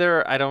mean,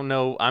 I don't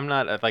know. I'm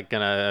not like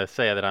gonna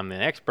say that I'm the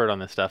expert on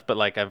this stuff, but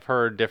like I've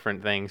heard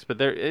different things. But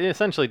they're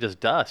essentially just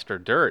dust or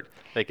dirt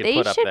they could They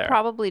put up should there.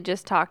 probably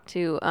just talk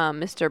to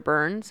Mr.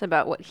 Burns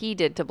about what he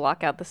did to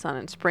block out the sun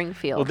in Well,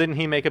 Springfield. didn't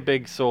he make a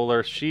big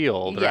solar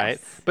shield, right?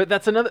 Yes. But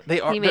that's another.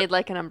 He made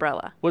like an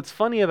umbrella. What's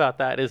funny about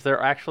that is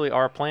there actually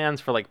are plans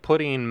for like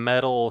putting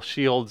metal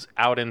shields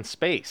out in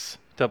space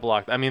to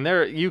block. I mean,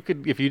 you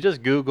could, if you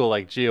just Google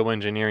like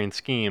geoengineering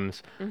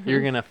schemes,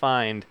 you're gonna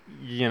find,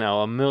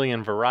 a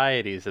million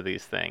varieties of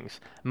these things.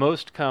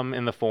 Most come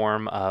in the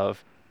form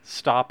of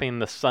stopping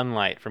the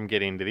sunlight from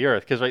getting to the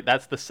earth, because right,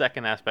 that's the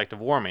second aspect of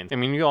warming. I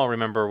mean, you all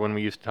remember when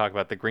we used to talk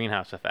about the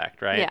greenhouse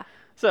effect, right? Yeah.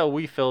 So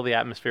we fill the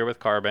atmosphere with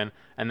carbon,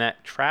 and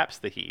that traps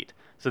the heat.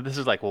 So this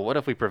is like, well, what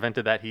if we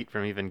prevented that heat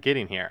from even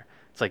getting here?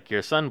 It's like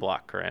your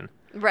sunblock, Corinne.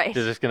 Right.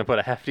 You're just going to put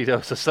a hefty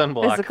dose of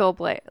sunblock Physical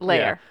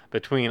layer.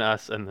 between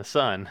us and the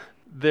sun.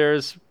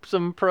 There's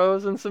some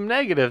pros and some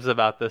negatives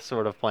about this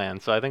sort of plan,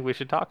 so I think we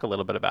should talk a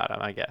little bit about them,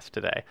 I guess,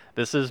 today.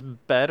 This is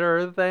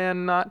better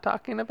than not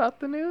talking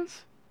about the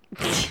news?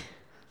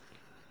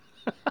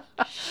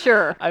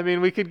 Sure. I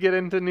mean, we could get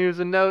into news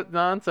and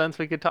nonsense.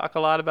 We could talk a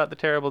lot about the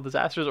terrible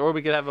disasters, or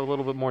we could have a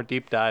little bit more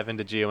deep dive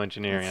into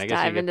geoengineering. Let's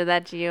dive into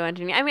that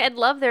geoengineering. I mean, I'd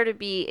love there to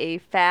be a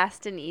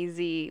fast and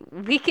easy,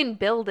 we can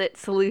build it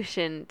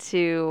solution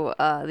to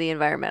the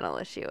environmental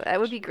issue. That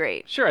would be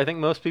great. Sure, I think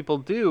most people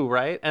do,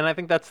 right? And I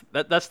think that's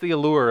the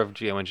allure of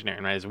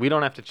geoengineering, right? Is we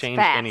don't have to change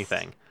fast.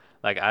 anything.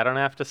 Like, I don't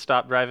have to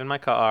stop driving my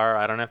car.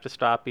 I don't have to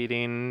stop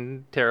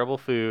eating terrible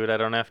food. I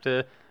don't have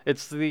to.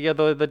 It's the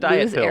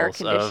diet Lose pills air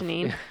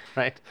conditioning.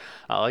 right?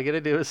 All I got to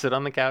do is sit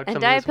on the couch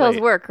And diet pills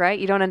work, right?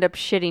 You don't end up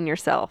shitting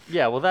yourself.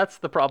 Yeah, well, that's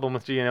the problem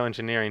with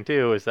geoengineering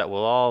too, is that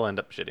we'll all end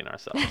up shitting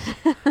ourselves.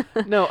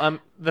 No,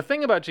 the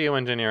thing about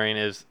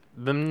geoengineering is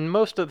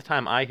most of the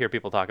time I hear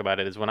people talk about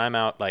it is when I'm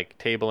out like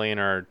tabling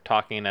or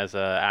talking as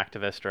a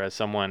activist or as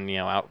someone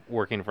out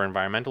working for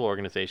environmental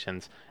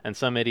organizations, and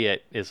some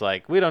idiot is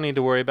like, "We don't need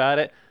to worry about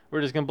it.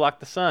 We're just gonna block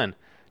the sun.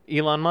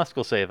 Elon Musk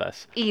will save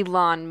us."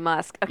 Elon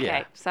Musk. Okay,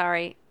 Yeah.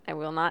 Sorry. I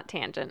will not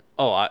tangent.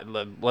 Oh,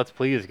 let's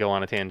please go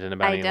on a tangent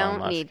about Elon Musk. I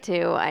don't need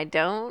to. I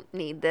don't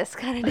need this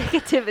kind of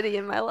negativity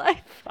in my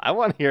life. I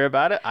want to hear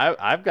about it.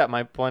 I've got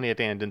my plenty of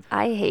tangents.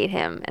 I hate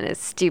him and his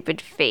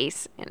stupid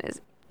face and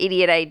his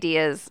idiot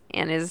ideas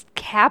and his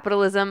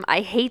capitalism. I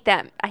hate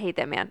that. I hate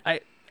that man.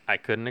 I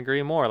couldn't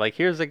agree more. Like,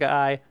 here's a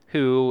guy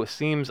who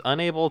seems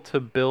unable to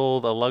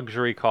build a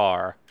luxury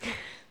car,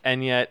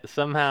 and yet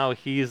somehow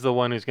he's the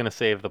one who's going to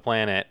save the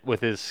planet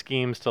with his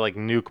schemes to like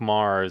nuke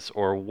Mars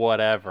or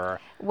whatever.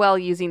 While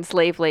using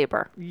slave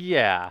labor.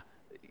 Yeah,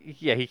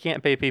 he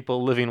can't pay people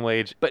a living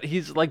wage, but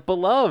he's like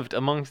beloved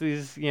amongst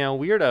these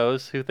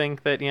weirdos who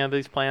think that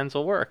these plans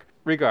will work.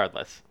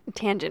 Regardless,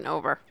 tangent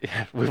over.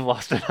 Yeah, we've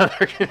lost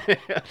another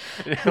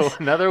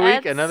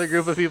week, another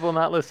group of people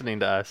not listening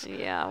to us.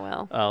 Yeah,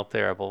 well. Oh,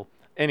 terrible.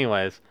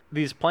 Anyways,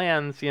 these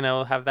plans,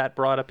 have that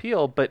broad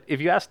appeal, but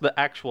if you ask the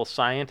actual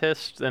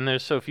scientists, and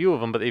there's so few of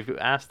them, but if you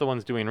ask the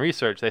ones doing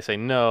research, they say,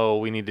 no,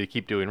 we need to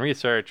keep doing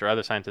research, or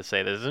other scientists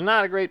say, this is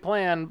not a great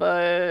plan,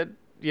 but,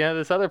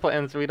 this other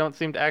plans, we don't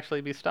seem to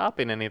actually be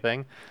stopping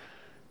anything.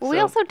 Well, we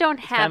also don't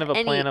have kind of a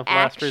plan any of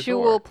last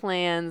actual resort.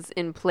 plans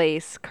in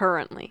place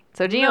currently.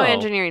 So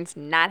geoengineering's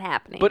not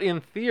happening. But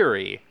in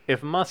theory,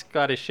 if Musk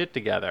got his shit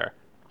together,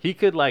 he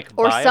could,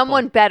 or buy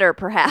someone better,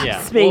 perhaps.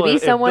 Yeah. Maybe well,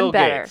 if someone Bill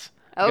better. Gates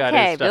got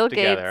Okay, his stuff Bill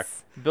together,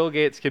 Gates. Bill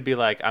Gates could be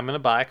like, I'm going to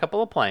buy a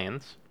couple of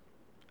planes,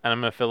 and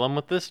I'm going to fill them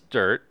with this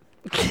dirt,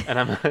 and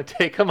I'm going to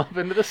take them up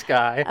into the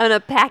sky. I'm going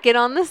to pack it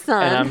on the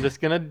sun. And I'm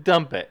just going to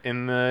dump it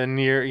in the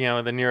near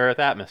Earth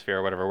atmosphere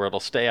or whatever, where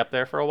it'll stay up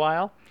there for a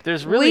while.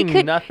 There's really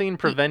nothing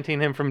preventing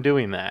him from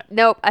doing that.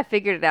 Nope, I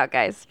figured it out,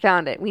 guys.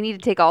 Found it. We need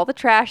to take all the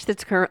trash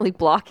that's currently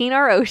blocking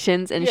our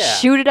oceans and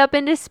shoot it up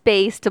into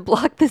space to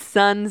block the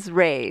sun's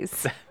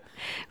rays.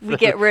 We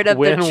get rid of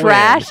the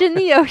trash in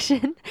the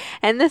ocean,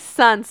 and the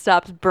sun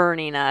stops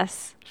burning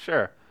us.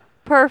 Sure.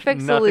 Perfect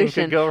Nothing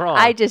solution. could go wrong.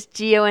 I just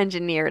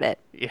geoengineered it.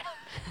 Yeah.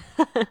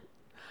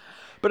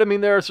 But I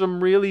mean, there are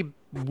some really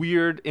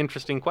weird,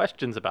 interesting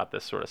questions about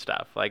this sort of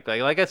stuff. Like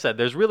I said,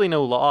 there's really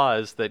no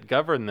laws that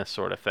govern this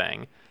sort of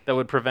thing that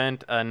would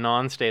prevent a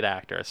non-state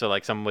actor, so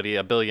like somebody,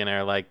 a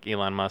billionaire like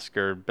Elon Musk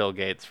or Bill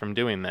Gates, from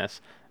doing this.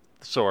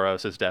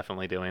 Soros is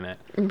definitely doing it.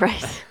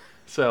 Right.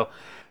 So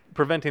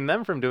preventing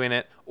them from doing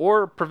it,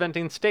 or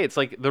preventing states.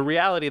 Like, the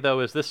reality, though,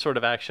 is this sort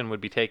of action would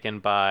be taken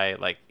by,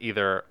 like,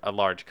 either a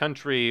large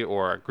country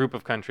or a group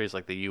of countries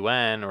like the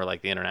UN or,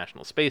 like, the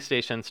International Space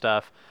Station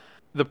stuff.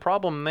 The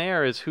problem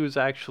there is who's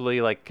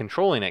actually, like,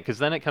 controlling it, because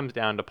then it comes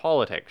down to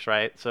politics,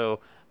 right?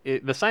 So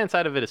the science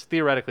side of it is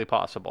theoretically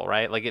possible,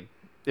 right? Like,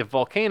 if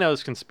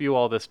volcanoes can spew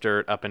all this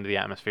dirt up into the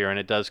atmosphere and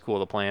it does cool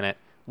the planet,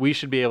 we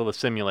should be able to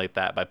simulate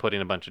that by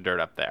putting a bunch of dirt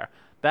up there.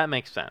 That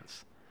makes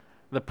sense.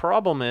 The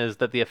problem is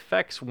that the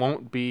effects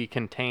won't be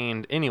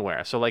contained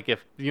anywhere. So, like,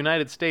 if the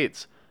United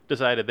States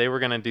decided they were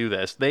going to do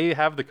this, they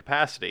have the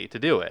capacity to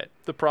do it.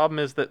 The problem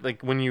is that,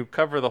 like, when you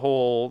cover the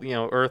whole,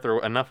 Earth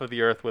or enough of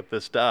the Earth with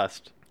this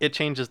dust, it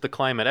changes the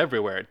climate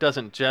everywhere. It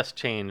doesn't just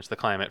change the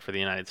climate for the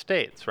United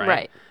States, right?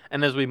 Right.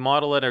 And as we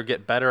model it or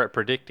get better at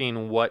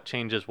predicting what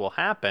changes will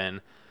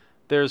happen,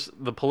 there's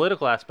the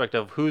political aspect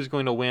of who's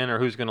going to win or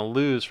who's going to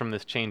lose from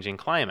this changing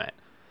climate.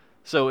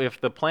 So if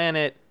the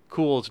planet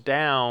cools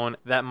down,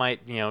 that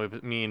might,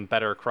 mean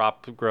better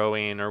crop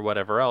growing or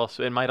whatever else.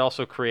 It might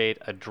also create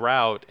a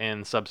drought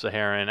in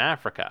sub-Saharan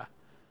Africa,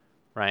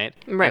 right?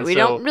 Right. And We so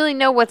don't really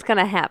know what's going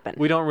to happen.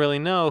 we don't really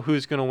know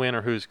who's going to win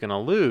or who's going to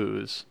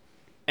lose.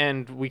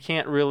 And we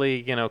can't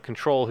really,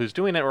 control who's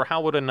doing it, or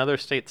how would another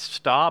state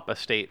stop a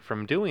state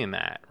from doing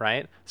that,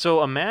 right?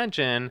 So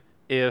imagine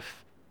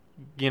if,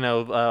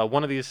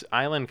 one of these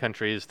island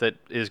countries that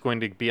is going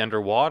to be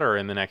underwater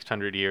in the next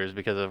 100 years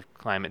because of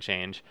climate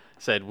change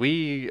said,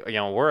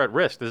 we're at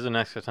risk. This is an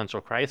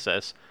existential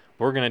crisis.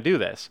 We're going to do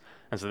this.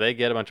 And so they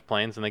get a bunch of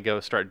planes and they go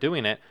start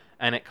doing it,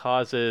 and it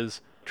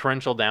causes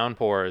torrential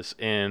downpours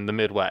in the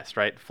Midwest,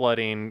 right?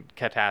 Flooding,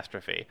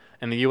 catastrophe.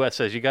 And the U.S.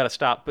 says, you got to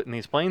stop putting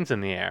these planes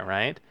in the air,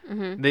 right?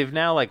 Mm-hmm. They've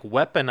now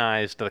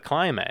weaponized the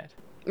climate.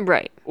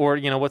 Right. Or,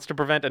 what's to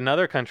prevent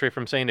another country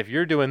from saying, if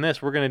you're doing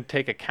this, we're going to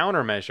take a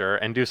countermeasure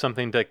and do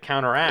something to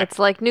counteract. It's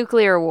like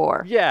nuclear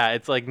war. Yeah,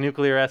 it's like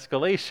nuclear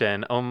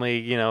escalation,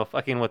 only,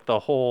 fucking with the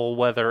whole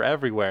weather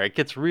everywhere. It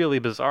gets really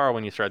bizarre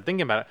when you start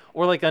thinking about it.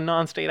 Or like a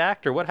non-state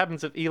actor. What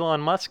happens if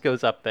Elon Musk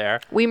goes up there?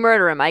 We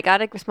murder him. I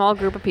got a small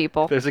group of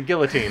people. There's a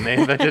guillotine. They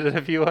invented it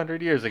a few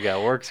hundred years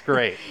ago. Works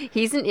great.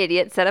 He's an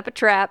idiot. Set up a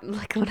trap.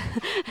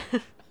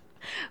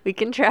 We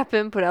can trap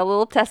him, put out a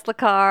little Tesla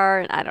car,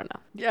 and I don't know.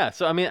 Yeah,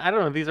 so I don't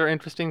know. These are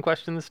interesting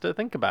questions to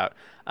think about.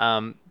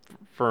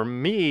 For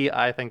me,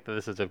 I think that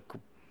this is a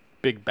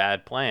big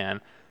bad plan,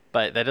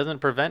 but that doesn't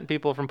prevent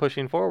people from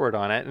pushing forward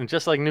on it. And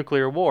just like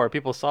nuclear war,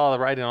 people saw the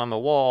writing on the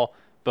wall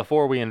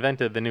before we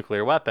invented the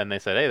nuclear weapon. They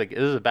said, hey, this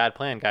is a bad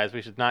plan, guys.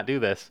 We should not do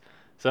this.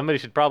 Somebody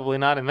should probably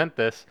not invent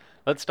this.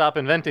 Let's stop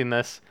inventing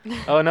this.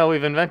 Oh, no,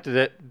 we've invented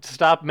it.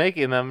 Stop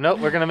making them. Nope,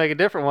 we're going to make a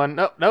different one.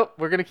 Nope,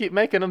 we're going to keep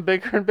making them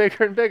bigger and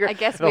bigger and bigger. I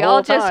guess we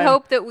all just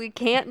hope that we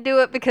can't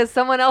do it because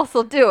someone else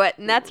will do it,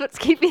 and that's what's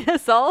keeping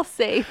us all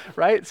safe.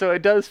 Right? So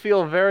it does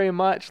feel very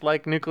much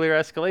like nuclear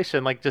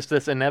escalation, like just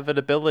this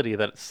inevitability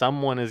that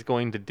someone is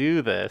going to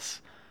do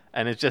this,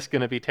 and it's just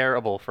going to be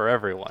terrible for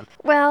everyone.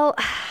 Well,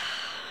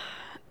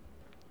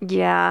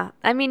 yeah.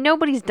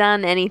 Nobody's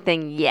done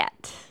anything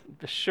yet.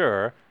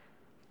 Sure.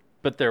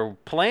 But they're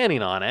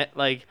planning on it.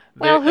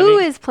 Who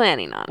is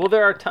planning on it? Well,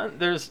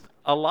 there's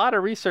a lot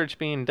of research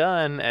being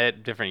done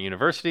at different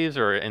universities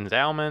or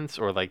endowments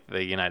or the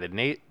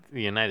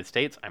United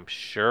States. I'm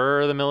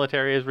sure the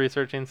military is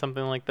researching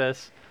something like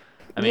this.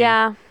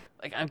 Yeah.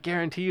 I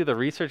guarantee you the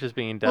research is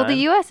being done. Well,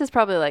 the U.S. is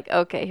probably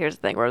okay, here's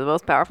the thing. We're the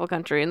most powerful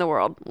country in the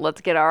world.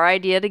 Let's get our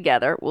idea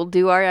together. We'll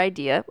do our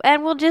idea,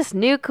 and we'll just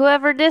nuke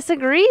whoever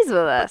disagrees with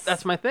us. But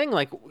that's my thing.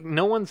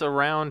 No one's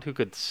around who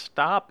could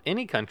stop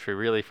any country,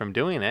 really, from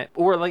doing it.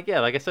 Or, like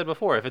I said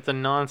before, if it's a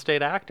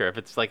non-state actor, if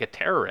it's, a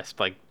terrorist,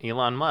 like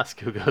Elon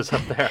Musk, who goes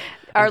up there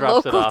our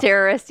local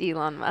terrorist,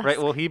 Elon Musk.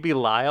 Right, will he be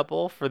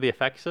liable for the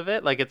effects of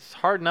it? It's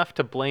hard enough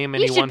to blame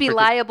anyone. He should be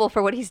liable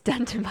for what he's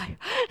done to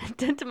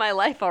my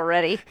life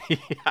already. Yeah,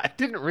 I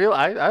didn't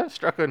realize. I was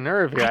struck a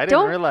nerve here. I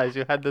didn't realize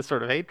you had this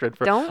sort of hatred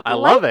for. I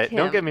love it. Him.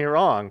 Don't get me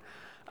wrong.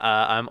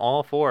 I'm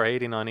all for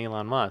hating on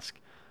Elon Musk.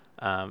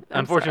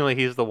 Unfortunately,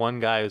 he's the one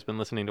guy who's been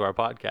listening to our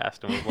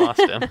podcast, and we've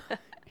lost him.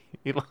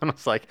 Elon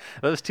was like,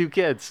 "Those two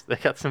kids, they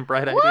got some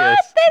bright ideas." What?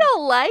 They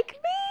don't like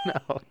me?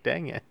 No,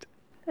 dang it.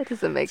 That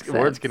doesn't make sense.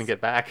 Word's gonna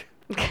get back.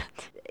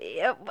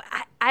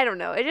 I don't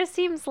know. It just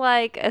seems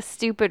like a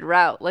stupid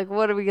route.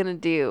 What are we going to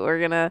do? We're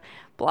going to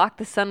block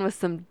the sun with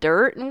some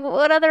dirt? And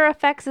what other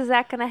effects is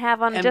that going to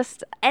have on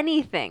just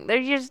anything?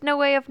 There's just no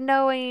way of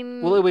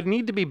knowing. Well, it would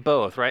need to be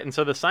both, right? And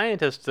so the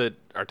scientists that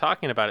are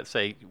talking about it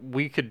say,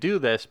 we could do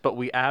this, but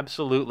we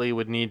absolutely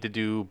would need to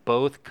do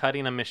both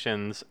cutting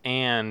emissions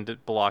and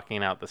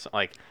blocking out the sun.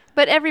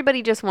 But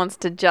everybody just wants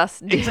to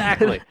just do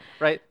exactly,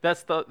 right?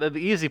 That's the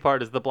easy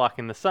part is the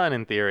blocking the sun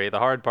in theory. The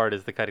hard part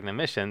is the cutting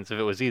emissions. If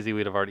it was easy,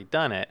 we'd have already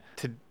done it.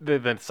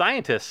 The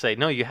scientists say,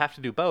 no, you have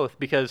to do both,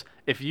 because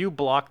if you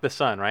block the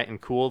sun, right,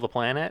 and cool the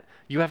planet,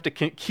 you have to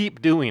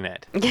keep doing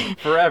it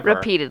forever.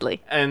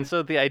 Repeatedly. And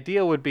so the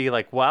idea would be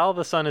while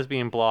the sun is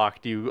being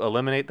blocked, you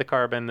eliminate the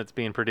carbon that's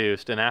being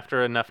produced, and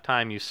after enough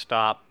time, you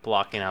stop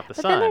blocking out the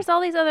sun. But then there's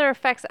all these other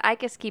effects. I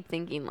just keep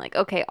thinking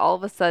okay, all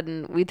of a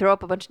sudden we throw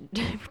up a bunch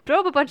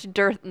of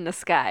dirt in the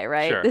sky,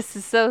 right? Sure. This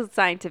is so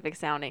scientific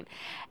sounding.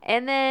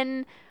 And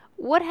then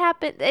what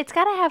happened? It's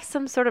got to have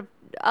some sort of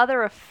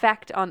other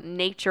effect on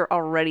nature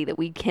already that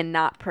we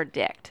cannot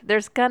predict.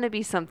 There's going to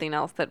be something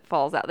else that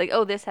falls out.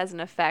 This has an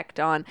effect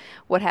on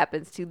what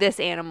happens to this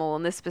animal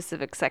in this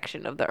specific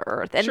section of the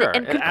earth. And, sure,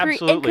 and it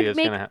absolutely is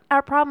make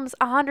our problems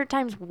 100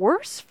 times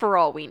worse for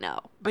all we know.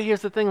 But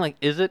here's the thing,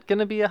 is it going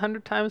to be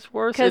 100 times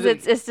worse? Because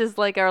it's just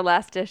our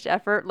last ditch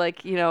effort,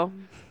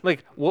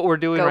 what we're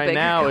doing right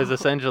now is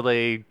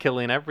essentially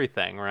killing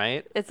everything,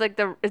 right? It's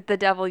the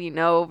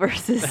devil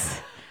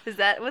versus Is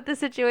that what the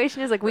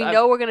situation is? Like, we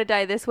know we're going to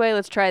die this way.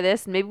 Let's try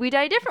this. And maybe we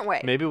die a different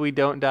way. Maybe we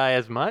don't die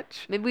as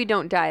much. Maybe we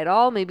don't die at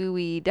all. Maybe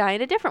we die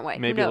in a different way.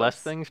 Maybe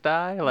less things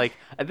die. Like,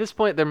 at this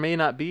point, there may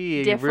not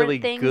be Different really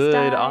things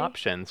good die.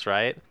 options,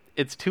 right?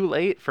 It's too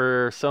late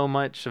for so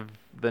much of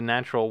the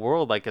natural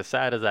world. Like, as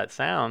sad as that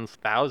sounds,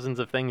 thousands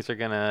of things are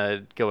going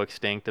to go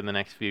extinct in the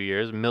next few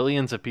years.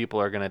 Millions of people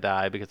are going to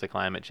die because of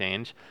climate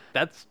change.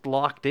 That's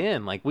locked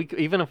in. Like,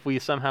 even if we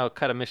somehow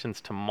cut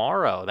emissions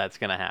tomorrow, that's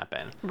going to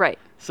happen. Right.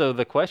 So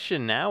the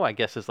question now, I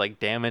guess, is like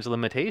damage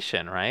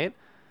limitation, right?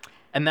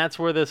 And that's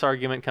where this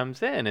argument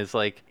comes in, is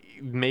like,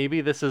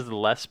 maybe this is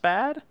less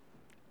bad?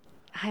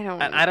 I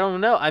don't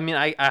know. I mean,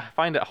 I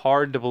find it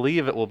hard to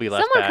believe it will be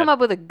less Someone bad. come up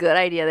with a good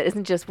idea that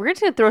isn't just, we're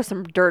just going to throw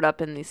some dirt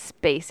up in the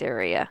space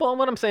area. Well,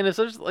 what I'm saying is,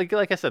 there's like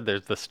I said,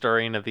 there's the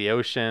stirring of the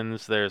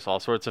oceans. There's all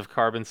sorts of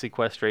carbon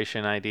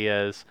sequestration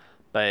ideas,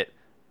 but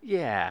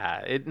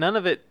yeah, none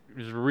of it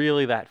is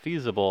really that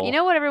feasible. You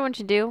know what everyone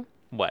should do?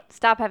 What?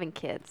 Stop having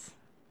kids.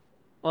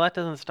 Well, that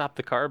doesn't stop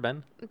the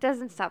carbon. It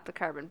doesn't stop the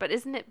carbon, but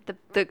isn't it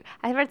the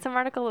I read some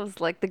article that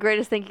was like the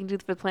greatest thing you can do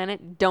to the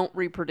planet, don't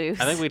reproduce.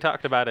 I think we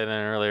talked about it in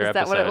an earlier Is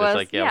that episode. what it was? It's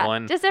like,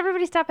 yeah, just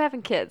everybody stop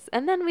having kids,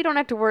 and then we don't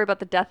have to worry about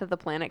the death of the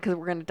planet because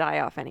we're going to die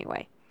off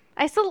anyway.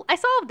 I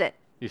solved it.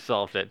 You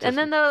solved it. And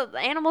then the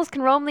animals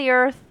can roam the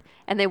earth,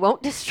 and they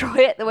won't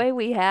destroy it the way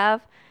we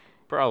have.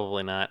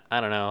 Probably not.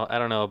 I don't know. I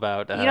don't know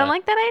about... You don't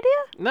like that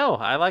idea? No,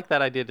 I like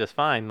that idea just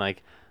fine.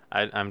 Like,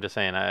 I'm just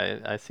saying,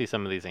 I see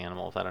some of these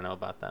animals. I don't know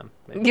about them.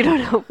 Maybe. You don't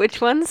know which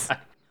ones?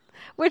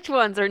 Which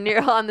ones are near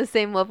on the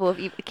same level of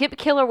evil?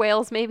 Killer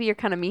whales, maybe you're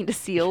kind of mean to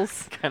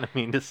seals. Kind of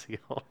mean to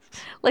seals.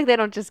 Like, they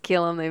don't just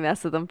kill them, they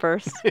mess with them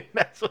first.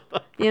 Mess with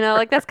them. You know,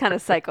 like, that's kind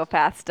of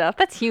psychopath stuff.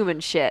 That's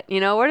human shit.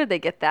 You know, where did they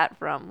get that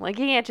from? Like,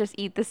 you can't just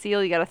eat the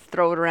seal. You got to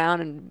throw it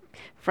around in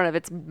front of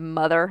its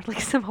mother.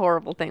 Like, some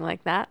horrible thing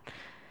like that.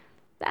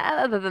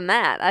 Other than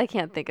that, I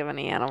can't think of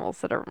any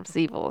animals that are as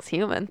evil as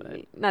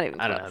human. Not even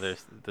close. I don't know.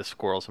 There's the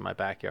squirrels in my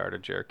backyard are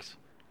jerks.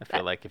 I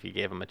feel like if you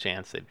gave them a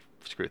chance, they'd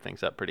screw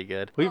things up pretty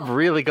good. We've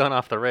really gone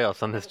off the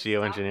rails on this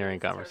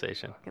geoengineering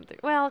conversation.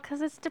 Well,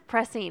 because it's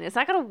depressing. It's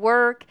not going to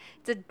work.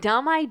 It's a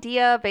dumb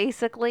idea,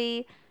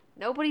 basically.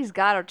 Nobody's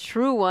got a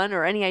true one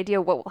or any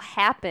idea what will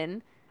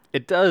happen.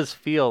 It does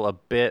feel a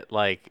bit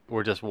like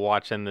we're just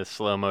watching this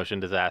slow motion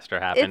disaster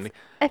happen.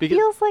 It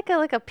feels like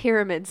a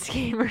pyramid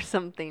scheme or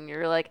something.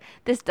 You're like,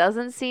 this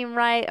doesn't seem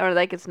right, or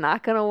like it's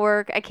not going to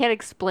work. I can't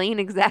explain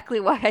exactly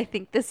why I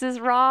think this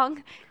is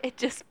wrong. It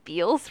just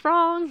feels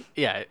wrong.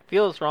 Yeah, it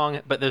feels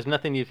wrong, but there's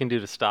nothing you can do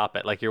to stop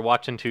it. Like, you're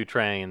watching two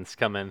trains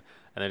coming,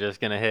 and they're just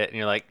going to hit, and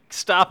you're like,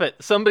 stop it.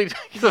 Somebody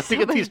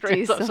get these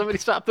trains up. Somebody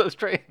stop those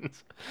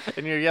trains.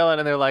 And you're yelling,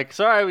 and they're like,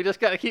 sorry, we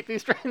just got to keep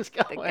these trains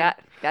going.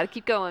 Got to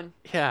keep going.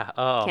 Yeah,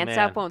 oh, Can't man.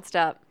 stop, won't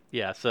stop.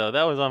 Yeah, so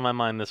that was on my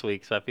mind this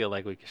week, so I feel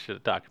like we should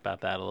have talked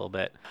about that a little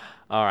bit.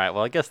 All right,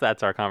 well, I guess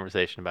that's our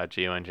conversation about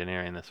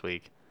geoengineering this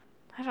week.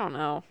 I don't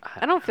know.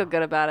 I don't feel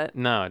good about it.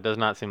 No, it does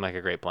not seem like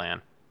a great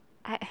plan.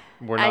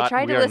 We I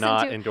tried to are listen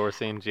not to-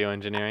 endorsing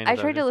geoengineering. I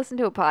tried to listen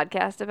to a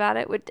podcast about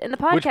it. And the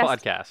podcast... Which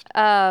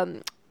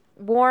podcast?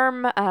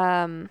 Warm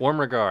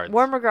Regards.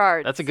 Warm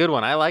Regards. That's a good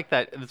one. I like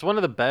that. It's one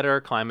of the better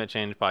climate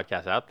change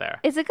podcasts out there.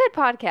 It's a good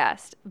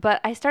podcast,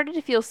 but I started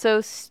to feel so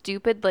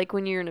stupid, like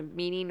when you're in a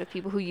meeting with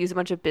people who use a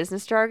bunch of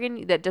business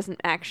jargon that doesn't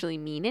actually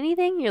mean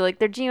anything. You're like,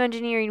 they're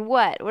geoengineering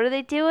what? What are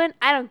they doing?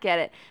 I don't get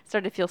it.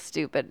 Started to feel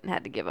stupid and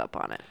had to give up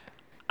on it.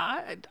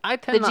 I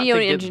tend not to get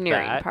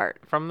geoengineering that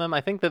part from them.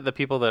 I think that the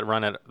people that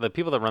run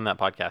that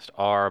podcast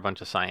are a bunch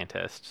of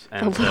scientists, A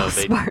and little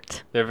so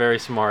smart. they're very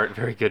smart,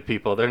 very good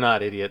people. They're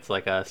not idiots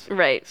like us,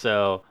 Right.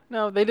 So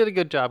no, they did a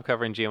good job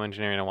covering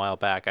geoengineering a while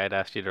back. I'd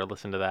asked you to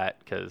listen to that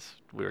because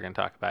we were going to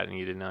talk about it, and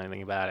you didn't know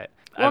anything about it.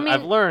 Well,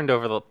 I've learned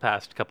over the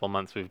past couple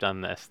months we've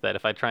done this that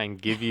if I try and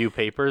give you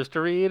papers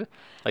to read,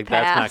 like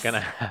that's not Pass. going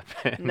to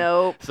happen.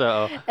 Nope.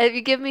 So If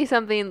you give me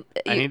something...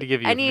 I need to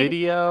give you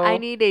video. I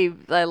need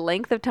a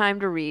length of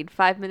time to read,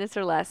 5 minutes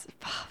or less.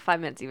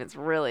 5 minutes even is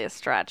really a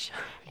stretch.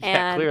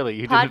 Yeah, And clearly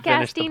you didn't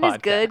finish the podcasting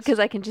is good podcast. because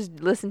I can just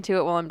listen to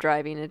it while I'm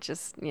driving. It's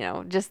just,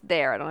 just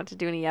there. I don't have to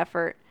do any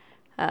effort.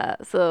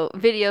 So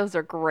videos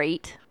are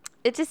great.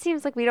 It just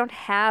seems like we don't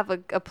have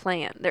a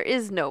plan. There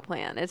is no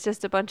plan. It's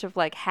just a bunch of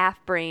like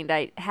half-brained,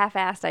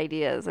 half-assed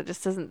ideas. It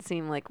just doesn't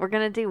seem like we're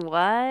going to do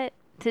what?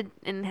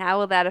 And how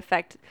will that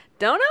affect?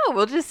 Don't know.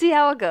 We'll just see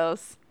how it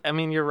goes. I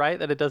mean, you're right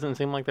that it doesn't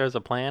seem like there's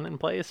a plan in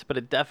place, but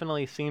it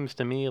definitely seems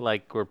to me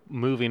like we're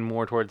moving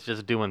more towards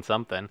just doing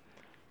something.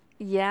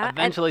 Yeah.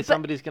 Eventually, but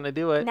somebody's going to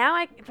do it.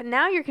 But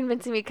now you're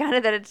convincing me kind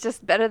of that it's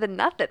just better than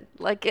nothing.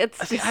 Like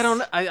it's. See, I don't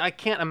know. I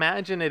can't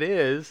imagine it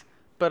is.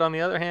 But on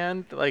the other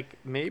hand, like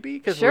maybe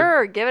because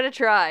Sure, give it a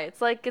try. It's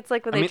like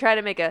when they try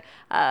to make a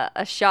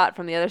shot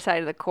from the other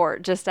side of the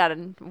court just out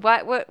of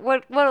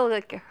what'll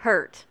like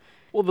hurt.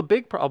 Well, the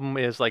big problem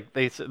is like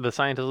the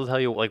scientists will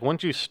tell you like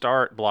once you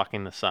start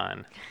blocking the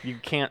sun, you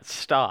can't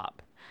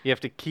stop. You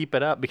have to keep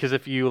it up because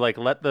if you like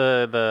let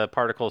the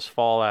particles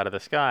fall out of the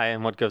sky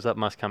and what goes up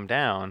must come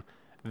down,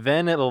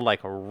 then it'll like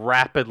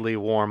rapidly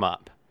warm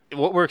up.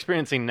 what we're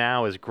experiencing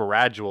now is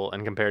gradual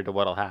and compared to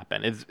what'll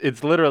happen.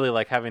 It's literally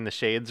like having the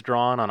shades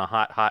drawn on a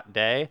hot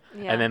day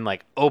Yeah. and then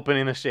like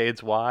opening the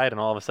shades wide and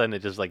all of a sudden it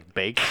just like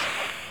bakes.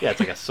 Yeah, it's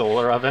like a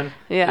solar oven.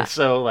 Yeah. And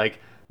so like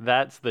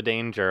that's the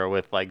danger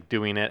with like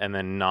doing it and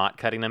then not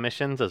cutting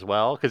emissions as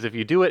well. Because if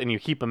you do it and you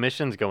keep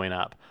emissions going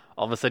up,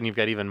 all of a sudden you've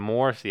got even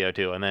more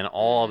CO2 and then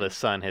all the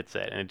sun hits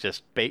it and it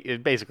just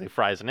it basically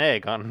fries an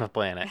egg on the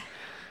planet.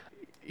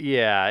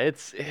 Yeah,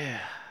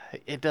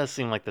 it does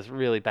seem like this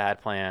really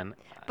bad plan.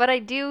 But I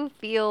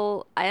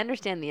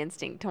understand the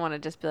instinct to want to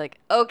just be like,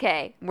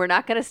 okay, we're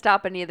not going to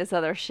stop any of this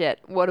other shit.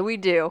 What do we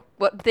do?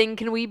 What thing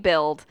can we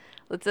build?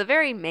 It's a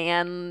very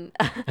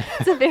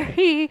it's a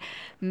very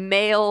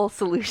male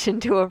solution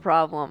to a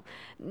problem.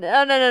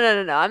 No.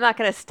 I'm not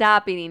going to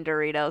stop eating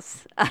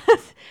Doritos.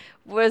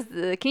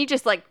 Can you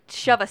just like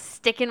shove a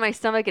stick in my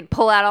stomach and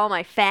pull out all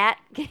my fat?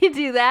 Can you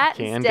do that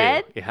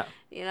instead? Yeah.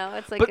 You know,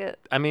 it's like But,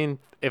 I mean,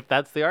 if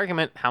that's the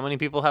argument, how many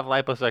people have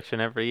liposuction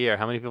every year?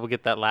 How many people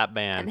get that lap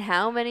band? and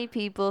how many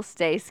people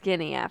stay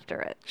skinny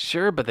after it?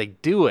 Sure, but they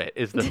do it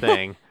is the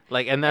thing.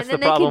 Like, and that's And the then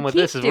they problem can with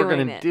keep this is we're doing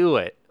gonna it. do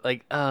it.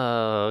 Like,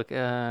 oh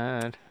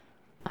god,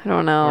 I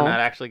don't know. we're not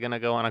actually gonna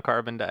go on a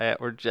carbon diet.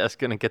 We're just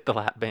gonna get the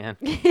lap band.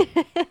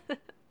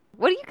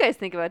 What do you guys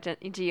think about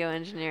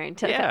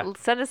geoengineering? Yeah.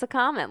 Send us a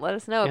comment. Let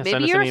us know. Yeah, Maybe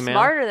send us you're an email.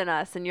 smarter than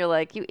us and you're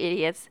like, you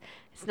idiots.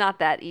 It's not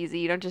that easy.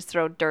 You don't just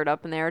throw dirt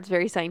up in there. It's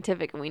very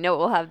scientific, and we know it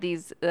will have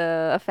these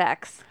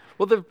effects.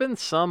 Well, there've been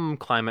some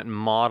climate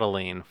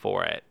modeling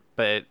for it,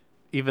 but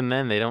even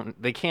then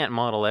they can't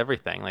model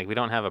everything. Like we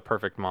don't have a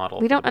perfect model.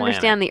 We for the don't planet.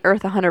 understand the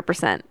Earth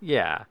 100%.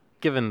 Yeah,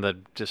 given the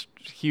just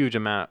huge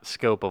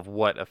scope of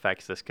what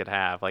effects this could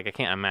have, like I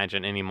can't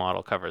imagine any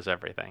model covers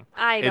everything.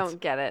 I don't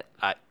get it.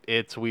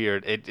 It's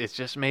weird. It's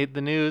just made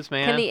the news,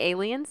 man. Can the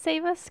aliens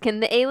save us?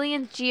 Can the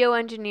aliens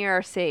geoengineer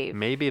our save?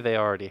 Maybe they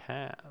already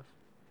have.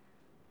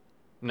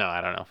 No,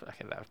 I don't know.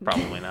 Okay,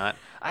 probably not.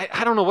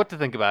 I don't know what to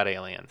think about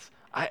aliens.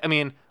 I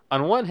mean,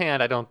 on one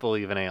hand, I don't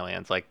believe in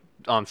aliens, like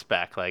on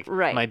spec. Like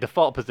Right. my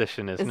default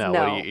position is no. What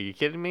no. are you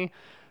kidding me?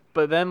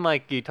 But then,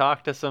 like, you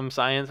talk to some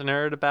science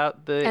nerd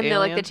about the And aliens. they're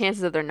like, the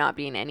chances of there not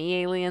being any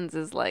aliens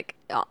is like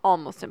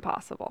almost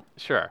impossible.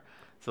 Sure.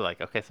 So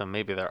like, okay, so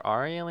maybe there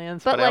are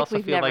aliens, But, but I like, also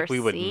we've feel like never we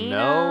would seen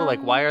know. Like,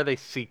 them. why are they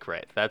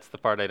secret? That's the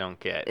part I don't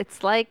get.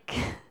 It's like,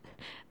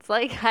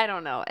 I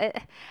don't know.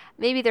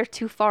 Maybe they're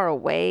too far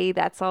away.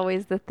 That's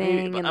always the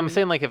thing. I'm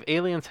saying, like, if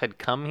aliens had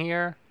come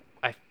here,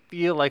 I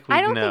feel like we'd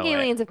I don't know think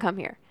aliens have come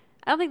here.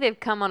 I don't think they've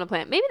come on a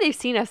planet. Maybe they've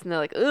seen us and they're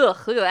like, ugh,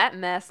 look at that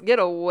mess. Get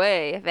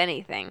away, if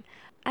anything.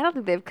 I don't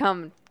think they've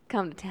come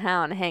to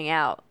town and hang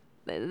out.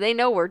 They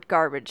know we're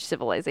garbage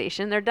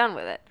civilization. They're done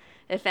with it,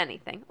 if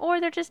anything.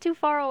 Or they're just too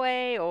far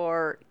away,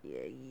 or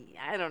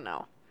I don't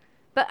know.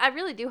 But I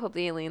really do hope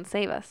the aliens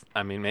save us.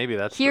 I mean, maybe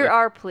that's Hear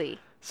our plea.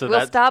 So we'll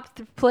that's- stop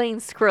playing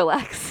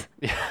Skrillex.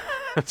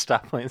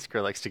 Stop playing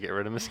Skrillex to get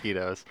rid of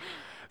mosquitoes.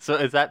 So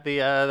is that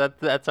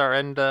that's our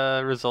end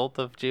result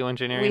of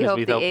geoengineering? We is hope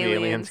we the hope the aliens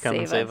aliens come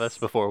and save save us. us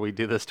before we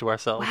do this to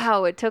ourselves?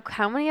 Wow, it took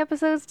how many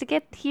episodes to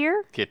get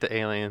here? Get to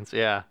aliens,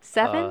 yeah.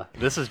 7?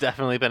 This has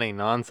definitely been a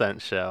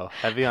nonsense show.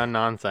 Heavy on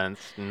nonsense,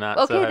 not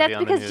Okay, so heavy that's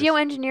on because the news.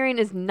 geoengineering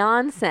is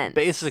nonsense.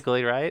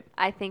 Basically, right?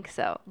 I think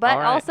so. But All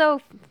right.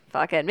 also,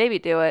 fuck it, maybe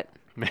do it.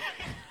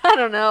 I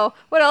don't know.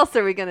 What else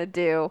are we going to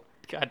do?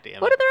 God damn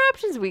it. What other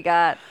options we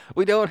got?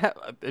 We don't have...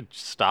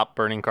 stop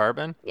burning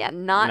carbon? Yeah,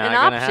 not an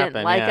gonna option,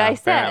 happen, like yeah, I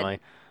said.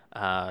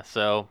 apparently.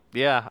 So,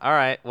 yeah, all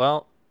right.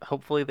 Well,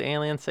 hopefully the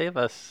aliens save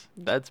us.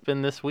 That's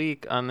been this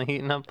week on the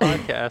Heating Up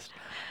podcast.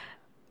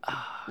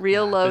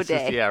 Real low This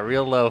day. is,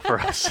 real low for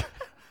us.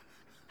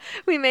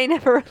 We may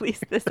never release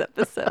this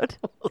episode.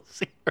 We'll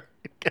see where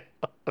it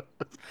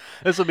goes.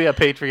 This will be a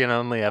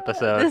Patreon-only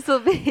episode. This will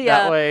be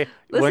That way,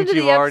 listen once to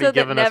the you've already episode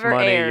that given us never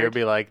money, aired. you'll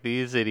be like,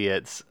 these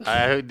idiots. Can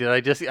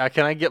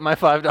I get my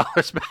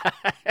 $5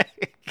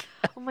 back?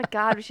 Oh my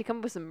God, we should come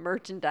up with some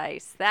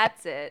merchandise.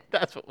 That's it.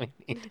 That's what we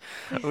need.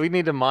 We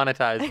need to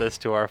monetize this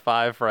to our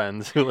 5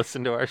 friends who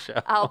listen to our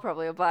show. I'll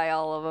probably buy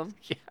all of them.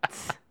 Yeah.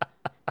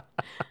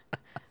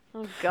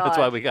 Oh God. That's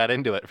why we got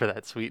into it, for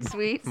that sweet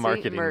sweet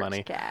marketing merch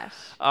money. cash.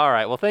 All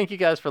right. Well, thank you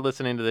guys for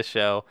listening to this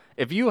show.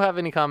 If you have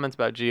any comments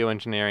about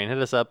geoengineering, hit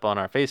us up on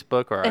our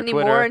Facebook or our Any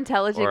Twitter. more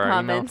intelligent or our email.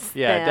 comments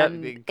Yeah,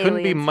 than it couldn't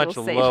be aliens much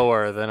will save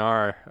lower than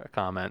our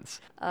comments.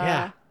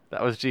 Yeah, Uh,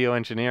 that was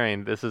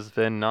geoengineering. This has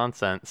been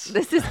nonsense.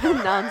 This has been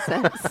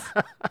nonsense.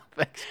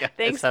 Thanks, guys.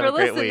 Thanks Have for a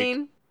great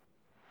week.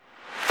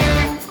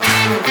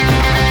 listening.